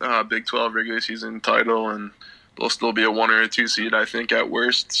straight Big 12 regular season title, and they'll still be a 1 or a 2 seed, I think, at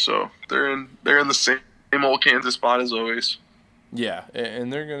worst. So they're in the same old Kansas spot as always. Yeah,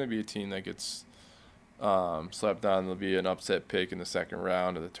 and they're going to be a team that gets slept on. They'll be an upset pick in the second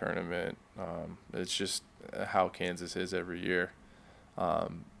round of the tournament. It's just how Kansas is every year.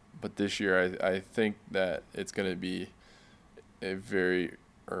 But this year, I think that it's going to be a very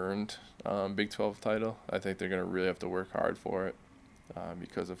earned Big 12 title. I think they're going to really have to work hard for it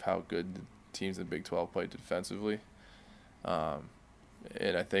because of how good the teams in Big 12 play defensively.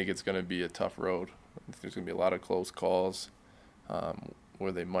 And I think it's going to be a tough road. There's going to be a lot of close calls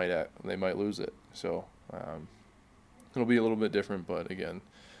where they might lose it. So it'll be a little bit different, but again,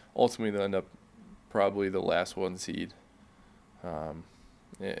 ultimately they'll end up probably the last 1 seed and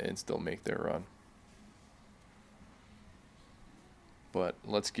still make their run. But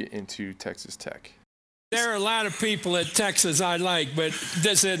let's get into Texas Tech. There are a lot of people at Texas I like, but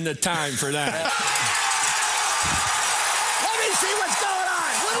this isn't the time for that. Let me see what's going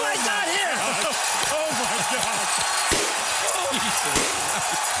on. What do I got here? Oh, my God.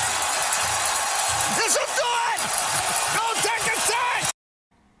 This will do it. Go Texas Tech.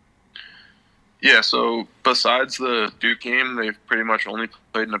 Yeah, so besides the Duke game, they've pretty much only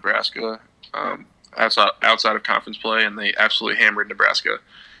played Nebraska outside of conference play, and they absolutely hammered Nebraska.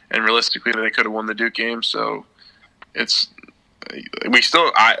 And realistically, they could have won the Duke game. So at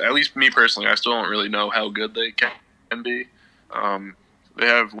least me personally, I still don't really know how good they can be. They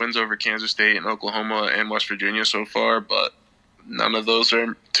have wins over Kansas State and Oklahoma and West Virginia so far, but none of those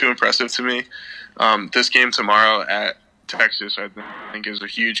are too impressive to me. This game tomorrow at Texas, I think, is a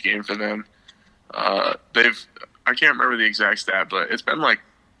huge game for them. I can't remember the exact stat, but it's been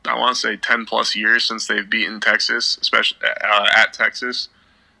I want to say 10 plus years since they've beaten Texas, especially at Texas.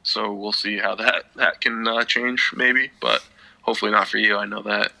 So we'll see how that can change maybe, but hopefully not for you. I know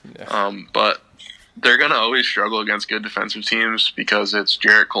that. Yeah. But they're going to always struggle against good defensive teams because it's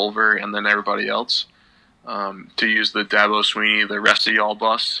Jarrett Culver and then everybody else. To use the Dabo Sweeney, the rest of y'all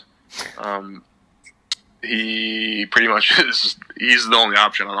bus. He pretty much he's the only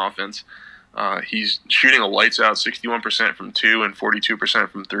option on offense. He's shooting a lights out 61% from 2 and 42%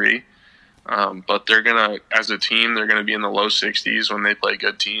 from 3. But as a team, they're going to be in the low 60s when they play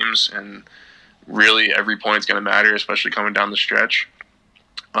good teams, and really every point's going to matter, especially coming down the stretch.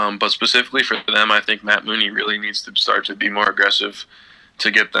 But specifically for them, I think Matt Mooney really needs to start to be more aggressive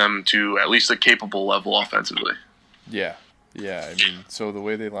to get them to at least a capable level offensively. Yeah. I mean, so the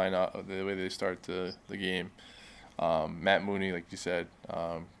way they line up, the way they start the game, Matt Mooney, like you said,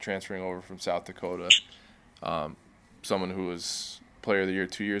 transferring over from South Dakota, someone who was Player of the Year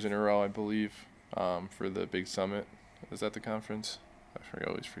 2 years in a row, I believe, for the Big Summit. Is that the conference? I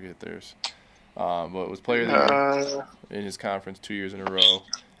always forget theirs. But it was Player of the Year in his conference 2 years in a row,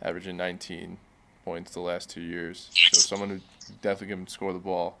 averaging 19 points the last 2 years. So someone who definitely can score the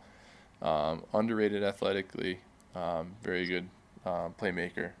ball. Underrated athletically, very good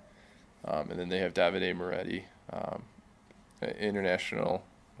playmaker. And then they have Davide Moretti, international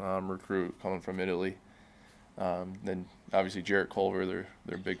recruit coming from Italy. Then obviously Jarrett Culver,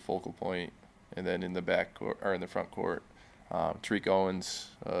 their big focal point, and then in the back court, or in the front court, Tariq Owens,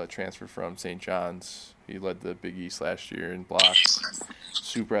 transfer from St. John's. He led the Big East last year in blocks.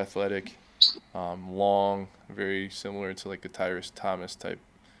 Super athletic, long, very similar to like the Tyrus Thomas type.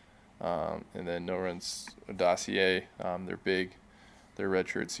 And then Norrens Dossier, they're big, their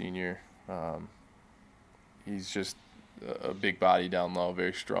redshirt senior. He's just a big body down low,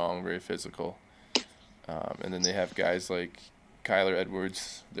 very strong, very physical. And then they have guys like Kyler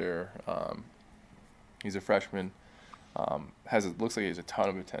Edwards. He's a freshman. Looks like he has a ton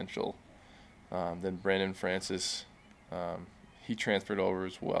of potential. Then Brandon Francis, he transferred over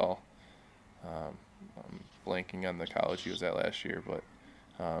as well. I'm blanking on the college he was at last year, but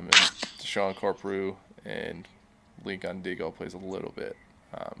and Deshaun Corprew and Lincoln Digo plays a little bit,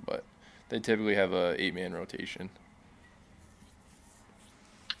 but they typically have a 8-man rotation.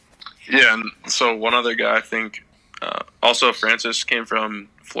 Yeah, and so one other guy, I think, also Francis came from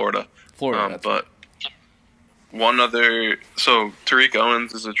Florida. But one other, so Tariq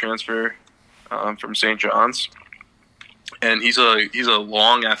Owens is a transfer from St. John's. and he's a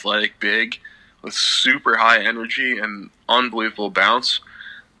long, athletic big with super high energy and unbelievable bounce.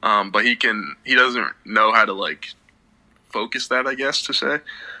 But he doesn't know how to like focus that, I guess to say.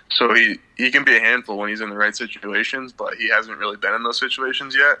 So he can be a handful when he's in the right situations, but he hasn't really been in those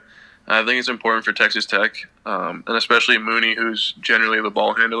situations yet. I think it's important for Texas Tech, and especially Mooney, who's generally the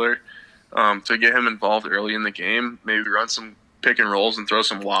ball handler, to get him involved early in the game. Maybe run some pick and rolls and throw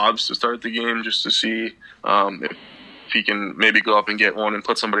some lobs to start the game just to see if he can maybe go up and get one and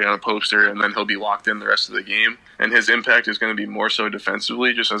put somebody on a poster, and then he'll be locked in the rest of the game. And his impact is going to be more so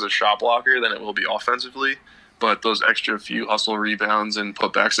defensively, just as a shot blocker, than it will be offensively. But those extra few hustle rebounds and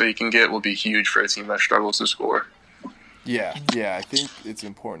putbacks that he can get will be huge for a team that struggles to score. Yeah, I think it's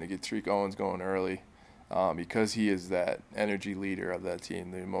important to get Tariq Owens going early because he is that energy leader of that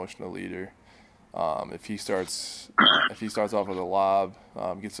team, the emotional leader. If he starts off with a lob,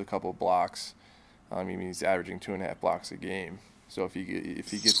 gets a couple blocks, he's averaging 2.5 blocks a game. So if he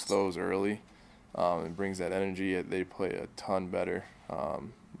gets those early and brings that energy, they play a ton better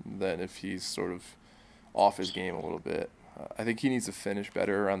than if he's sort of off his game a little bit. I think he needs to finish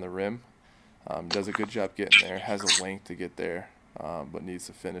better around the rim. Does a good job getting there, has a length to get there, but needs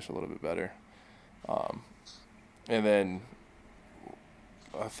to finish a little bit better. And then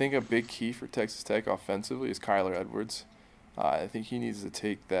I think a big key for Texas Tech offensively is Kyler Edwards. I think he needs to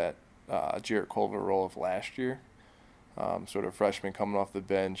take that Jarrett Culver role of last year, sort of freshman coming off the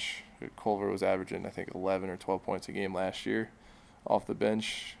bench. Culver was averaging, I think, 11 or 12 points a game last year off the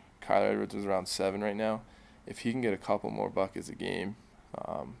bench. Kyler Edwards is around 7 right now. If he can get a couple more buckets a game,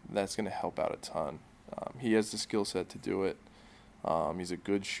 that's going to help out a ton. He has the skill set to do it. He's a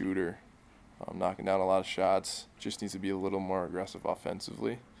good shooter, knocking down a lot of shots. Just needs to be a little more aggressive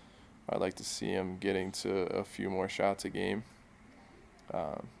offensively. I'd like to see him getting to a few more shots a game.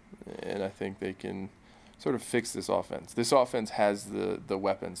 And I think they can sort of fix this offense. This offense has the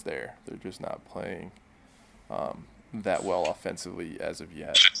weapons there. They're just not playing that well offensively as of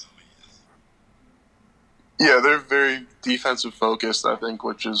yet. Yeah, they're very defensive focused, I think,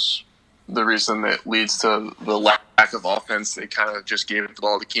 which is the reason that leads to the lack of offense. They kind of just gave the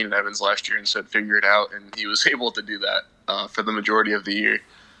ball to Keenan Evans last year and said, figure it out, and he was able to do that for the majority of the year.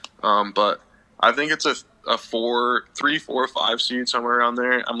 But I think it's a 3, 4, 5 seed, somewhere around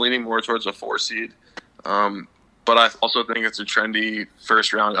there. I'm leaning more towards a 4 seed. But I also think it's a trendy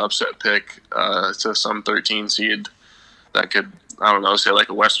first-round upset pick to some 13 seed that could, I don't know, say like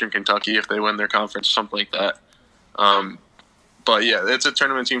a Western Kentucky if they win their conference, something like that. But yeah, it's a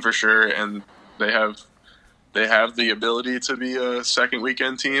tournament team for sure, and they have the ability to be a second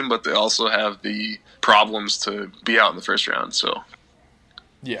weekend team, but they also have the problems to be out in the first round. So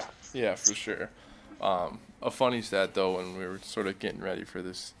yeah, for sure. A funny stat though, when we were sort of getting ready for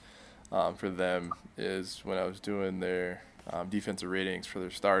this, for them, is when I was doing their defensive ratings for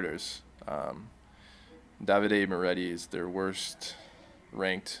their starters. Davide Moretti is their worst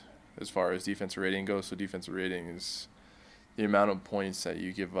ranked as far as defensive rating goes. So defensive rating is the amount of points that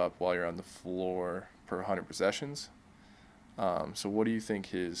you give up while you're on the floor per 100 possessions. So what do you think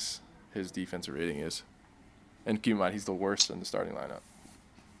his defensive rating is? And keep in mind, he's the worst in the starting lineup.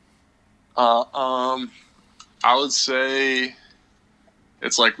 I would say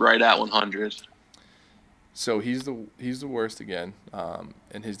it's like right at 100. So he's the worst again,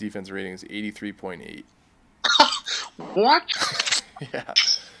 and his defensive rating is 83.8. What? Yeah.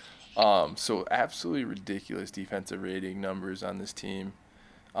 So absolutely ridiculous defensive rating numbers on this team.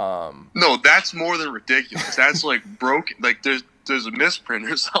 No, that's more than ridiculous. That's like broken. Like there's a misprint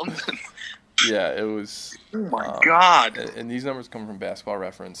or something. Yeah, it was. Oh my God. And these numbers come from Basketball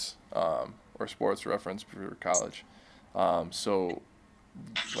Reference, or Sports Reference for college. So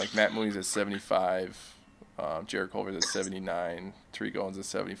like Matt Mooney's at 75. Jarrett Culver's at 79. Tariq Owens at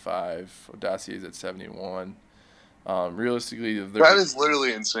 75. Odacier's at 71. Realistically, that is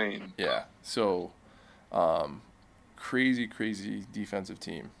literally insane. Yeah. So, crazy defensive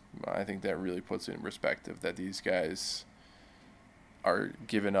team. I think that really puts it in perspective that these guys are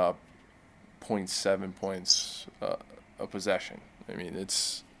giving up 0.7 points a possession. I mean,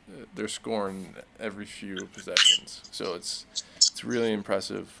 they're scoring every few possessions. So it's really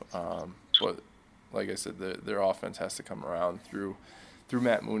impressive. But like I said, their offense has to come around through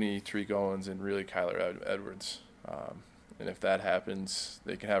Matt Mooney, Tariq Owens, and really Kyler Edwards. And if that happens,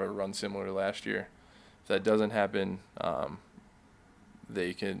 they can have a run similar to last year. If that doesn't happen,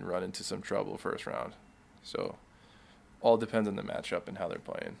 they can run into some trouble first round. So all depends on the matchup and how they're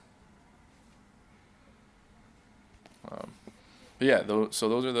playing. But yeah, so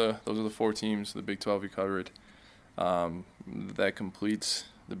those are the 4 teams, the Big 12 we covered. That completes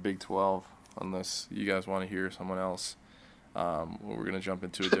the Big 12, unless you guys want to hear someone else We're going to jump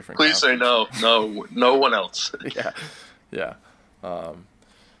into a different Please say no one else. Yeah.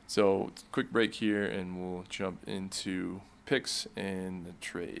 So quick break here, and we'll jump into picks and the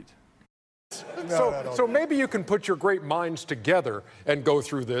trade. So maybe you can put your great minds together and go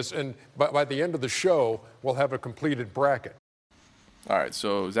through this, and by the end of the show, we'll have a completed bracket. All right,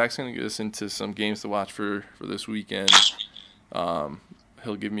 so Zach's going to get us into some games to watch for this weekend.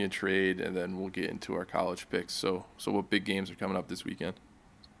 He'll give me a trade, and then we'll get into our college picks. So what big games are coming up this weekend?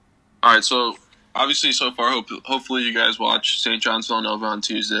 All right, so obviously so far, hopefully you guys watch St. John's Villanova on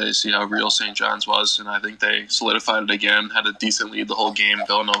Tuesday, see how real St. John's was, and I think they solidified it again, had a decent lead the whole game.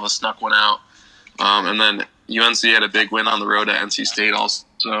 Villanova snuck one out. And then UNC had a big win on the road at NC State also.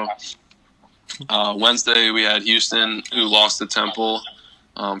 Wednesday we had Houston, who lost to Temple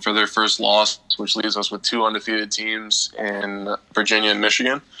for their first loss, which leaves us with 2 undefeated teams in Virginia and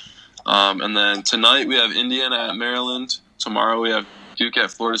Michigan. And then tonight we have Indiana at Maryland. Tomorrow we have Duke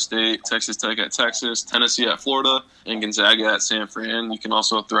at Florida State, Texas Tech at Texas, Tennessee at Florida, and Gonzaga at San Fran. You can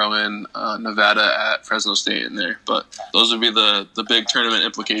also throw in Nevada at Fresno State in there. But those would be the big tournament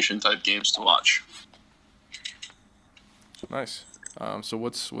implication type games to watch. Nice. So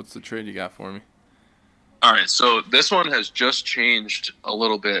what's the trade you got for me? All right, so this one has just changed a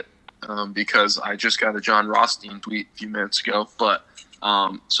little bit because I just got a John Rothstein tweet a few minutes ago. But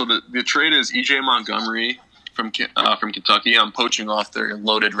so the trade is E.J. Montgomery from Kentucky. I'm poaching off their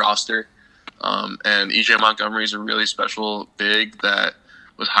loaded roster. And E.J. Montgomery is a really special big that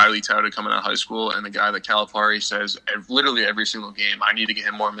was highly touted coming out of high school, and the guy that Calipari says literally every single game, I need to get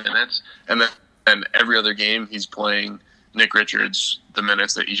him more minutes. And then every other game, he's playing Nick Richards the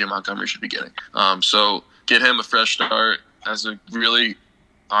minutes that E.J. Montgomery should be getting. So get him a fresh start as a really,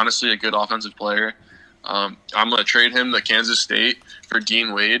 honestly, a good offensive player. I'm going to trade him to Kansas State for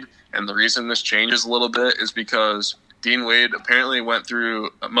Dean Wade. And the reason this changes a little bit is because Dean Wade apparently went through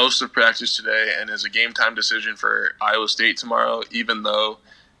most of practice today and is a game-time decision for Iowa State tomorrow, even though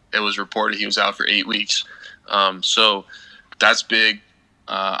it was reported he was out for 8 weeks. So that's big.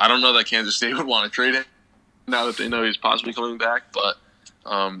 I don't know that Kansas State would want to trade him now that they know he's possibly coming back. But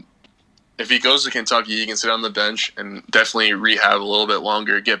if he goes to Kentucky, he can sit on the bench and definitely rehab a little bit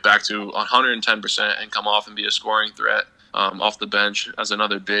longer, get back to 110% and come off and be a scoring threat off the bench as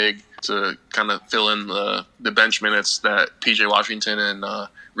another big to kind of fill in the bench minutes that P.J. Washington and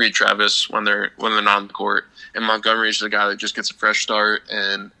Reed Travis when they're not on the court. And Montgomery's the guy that just gets a fresh start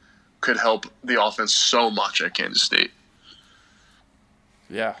and could help the offense so much at Kansas State.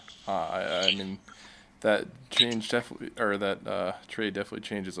 Yeah, I mean that change definitely, or that trade definitely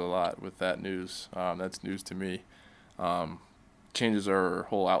changes a lot with that news. That's news to me. Changes our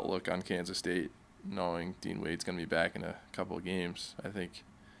whole outlook on Kansas State, knowing Dean Wade's going to be back in a couple of games. I think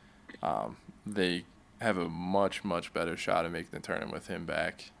they have a much, much better shot at making the tournament with him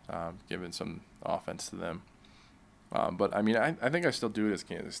back, giving some offense to them. But, I mean, I think I still do it as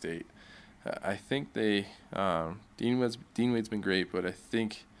Kansas State. I think they Dean Wade's been great, but I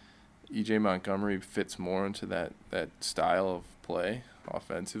think E.J. Montgomery fits more into that style of play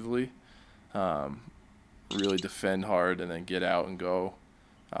offensively. Really defend hard and then get out and go.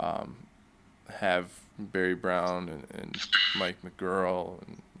 Have Barry Brown and Mike McGurl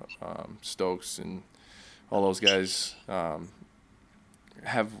and Stokes and all those guys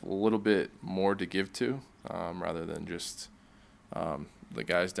have a little bit more to give to rather than just the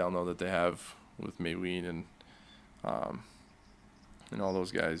guys down low that they have with Mayween and all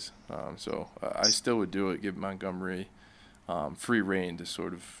those guys. So I still would do it, give Montgomery free reign to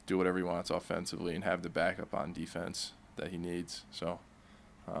sort of do whatever he wants offensively and have the backup on defense that he needs. So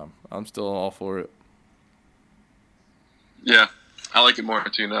I'm still all for it. Yeah, I like it more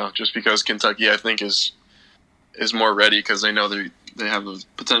too now, just because Kentucky, I think, is more ready because they know they have the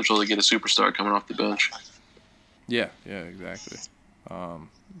potential to get a superstar coming off the bench. Yeah, exactly.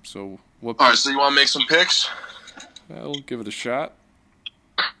 So what? All right, so you want to make some picks? We'll give it a shot.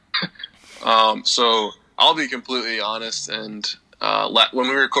 So I'll be completely honest, and when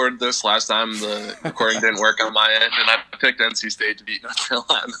we recorded this last time, the recording didn't work on my end, and I picked NC State to beat North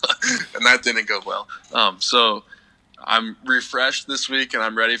Carolina, and that didn't go well. So I'm refreshed this week, and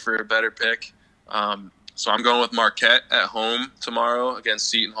I'm ready for a better pick. So I'm going with Marquette at home tomorrow against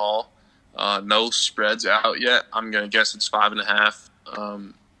Seton Hall. No spreads out yet. I'm going to guess it's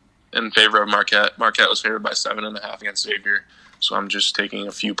 5.5 in favor of Marquette. Marquette was favored by 7.5 against Xavier. So I'm just taking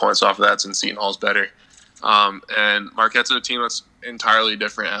a few points off of that since Seton Hall's better. And Marquette's a team that's entirely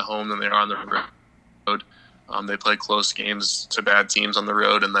different at home than they are on the road. They play close games to bad teams on the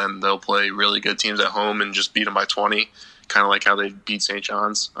road, and then they'll play really good teams at home and just beat them by 20, kind of like how they beat St.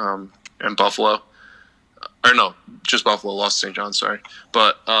 John's and Buffalo. or no, just Buffalo lost to St. John's, sorry.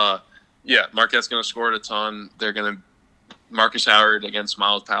 But, yeah, Marquette's going to score a ton. Marcus Howard against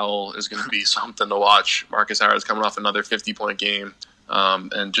Miles Powell is going to be something to watch. Marcus Howard is coming off another 50-point game,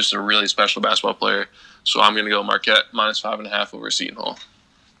 and just a really special basketball player. So I'm going to go Marquette minus 5.5 over Seton Hall.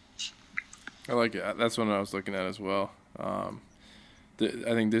 I like it. That's one I was looking at as well. I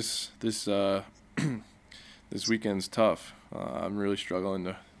think this this weekend's tough. I'm really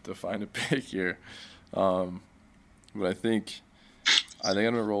struggling to find a pick here, but I think I'm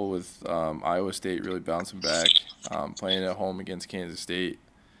gonna roll with Iowa State really bouncing back, playing at home against Kansas State.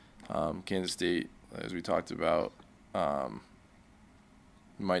 Kansas State, as we talked about,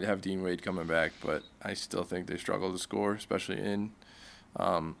 might have Dean Wade coming back, but I still think they struggle to score, especially in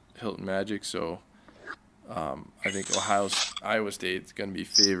Hilton Magic. So I think Iowa State is going to be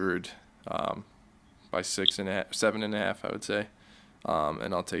favored by 7.5, I would say,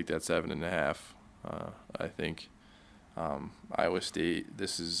 and I'll take that 7.5. I think Iowa State.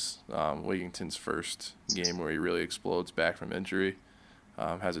 This is Wigginton's first game where he really explodes back from injury.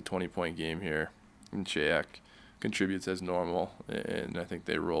 Has a 20-point game here, and Shaq contributes as normal, and I think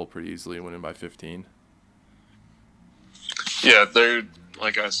they roll pretty easily, winning by 15. Yeah, they're,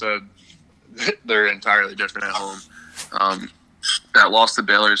 like I said, they're entirely different at home. That loss to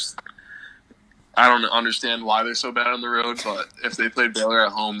Baylor's, I don't understand why they're so bad on the road, but if they played Baylor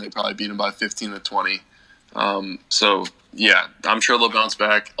at home, they'd probably beat them by 15 to 20. So, yeah, I'm sure they'll bounce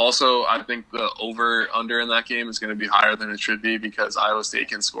back. Also, I think the over-under in that game is going to be higher than it should be because Iowa State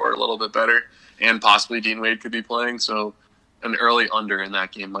can score a little bit better, and possibly Dean Wade could be playing. So an early under in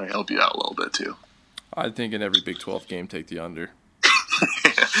that game might help you out a little bit too. I think in every Big 12 game, take the under.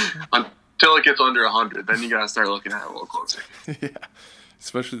 Until it gets under 100, then you got to start looking at it a little closer. Yeah,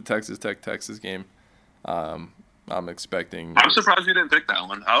 especially the Texas game. I'm expecting. I'm surprised you didn't pick that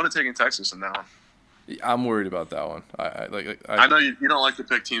one. I would have taken Texas in that one. I'm worried about that one. I know you don't like to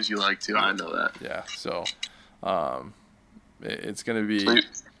pick teams you like to. I know that. Yeah, so it's going to be.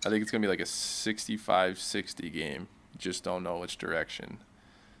 I think it's going to be like a 65-60 game. Just don't know which direction.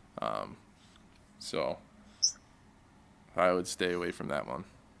 So I would stay away from that one.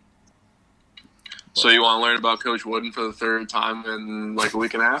 So you want to learn about Coach Wooden for the third time in like a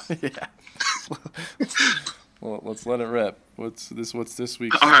week and a half? Yeah. Well, let's let it rip. What's this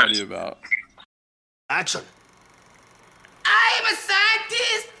week's right. study about? Action. I am a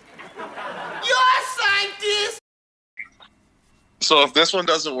scientist. You're a scientist. So if this one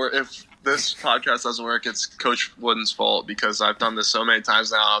doesn't work, if this podcast doesn't work, it's Coach Wooden's fault because I've done this so many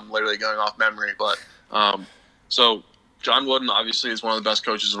times now. I'm literally going off memory. But so John Wooden obviously is one of the best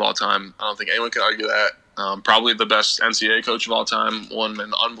coaches of all time. I don't think anyone can argue that. Probably the best NCAA coach of all time. Won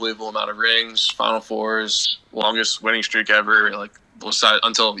an unbelievable amount of rings, Final Fours, longest winning streak ever. Like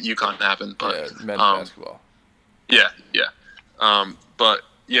until UConn happened. But yeah, men's basketball. Yeah. But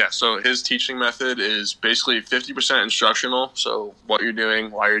yeah, so his teaching method is basically 50% instructional. So what you're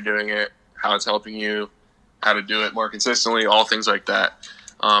doing, why you're doing it, how it's helping you, how to do it more consistently, all things like that.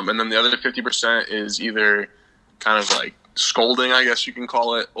 And then the other 50% is either kind of like scolding, I guess you can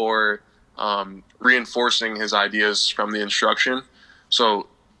call it, or reinforcing his ideas from the instruction. So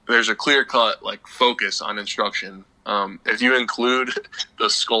there's a clear-cut like focus on instruction. If you include the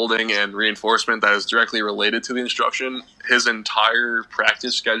scolding and reinforcement that is directly related to the instruction, his entire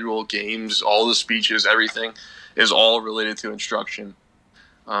practice schedule, games, all the speeches, everything is all related to instruction,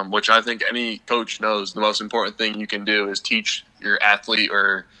 which I think any coach knows the most important thing you can do is teach your athlete,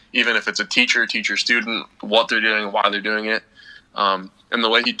 or even if it's a teacher, teach your student what they're doing and why they're doing it. And the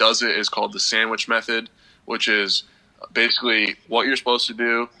way he does it is called the sandwich method, which is basically what you're supposed to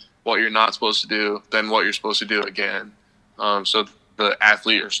do, what you're not supposed to do, then what you're supposed to do again. So the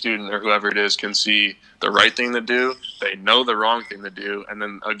athlete or student or whoever it is can see the right thing to do, they know the wrong thing to do, and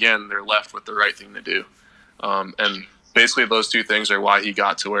then again they're left with the right thing to do. And basically those two things are why he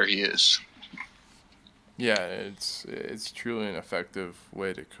got to where he is. Yeah, it's truly an effective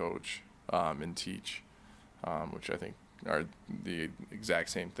way to coach and teach, which I think are the exact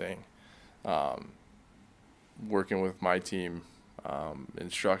same thing. Working with my team,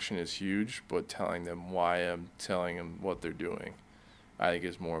 instruction is huge, but telling them why I'm telling them what they're doing, I think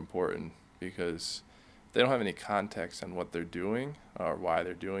is more important, because if they don't have any context on what they're doing or why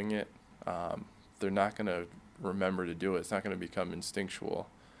they're doing it, they're not going to remember to do it. It's not going to become instinctual.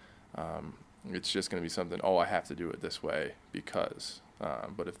 It's just going to be something, I have to do it this way because.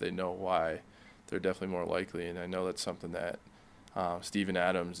 But if they know why, they're definitely more likely. And I know that's something that Steven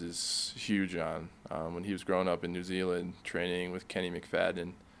Adams is huge on. When he was growing up in New Zealand training with Kenny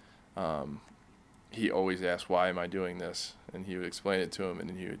McFadden, he always asked, why am I doing this? And he would explain it to him, and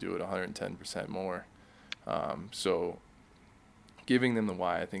then he would do it 110% more. So giving them the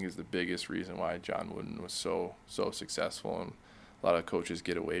why, I think, is the biggest reason why John Wooden was so successful, and a lot of coaches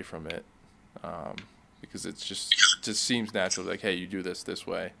get away from it because it just seems natural, like, hey, you do this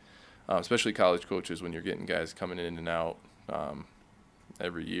way, especially college coaches when you're getting guys coming in and out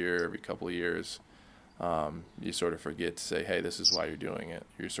every year, every couple of years. You sort of forget to say, hey, this is why you're doing it.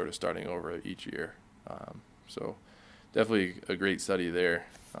 You're sort of starting over each year. So definitely a great study there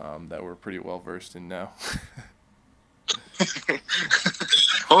that we're pretty well versed in now.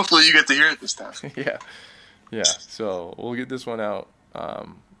 Hopefully you get to hear it this time. Yeah. So we'll get this one out.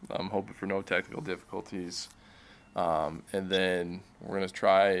 I'm hoping for no technical difficulties. And then we're going to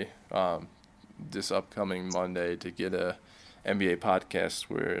try this upcoming Monday to get a NBA podcast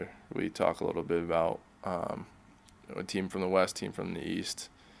where we talk a little bit about a team from the West, team from the East,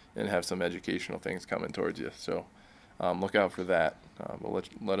 and have some educational things coming towards you. So look out for that. But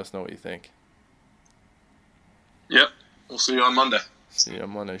let us know what you think. Yep. We'll see you on Monday. See you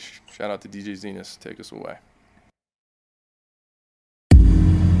on Monday. Shout out to DJ Zenas. Take us away.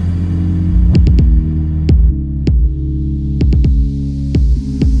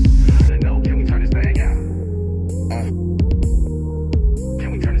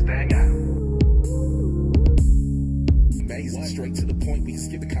 Straight to the point, we can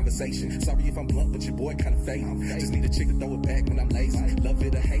skip the conversation. Sorry if I'm blunt, but your boy kinda fading. Just need a chick to throw it back when I'm lazy. Love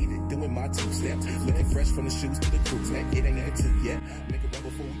it or hate it, doing my two-step. Looking fresh from the shoes to the cruise neck. It ain't even two yet. Make a run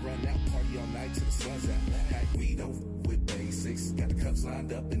before we run out. Party all night till the sun's out. Hack we don't with basics. Got the cups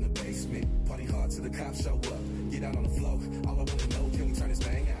lined up in the basement. Party hard till the cops show up. Get out on the floor. All I wanna know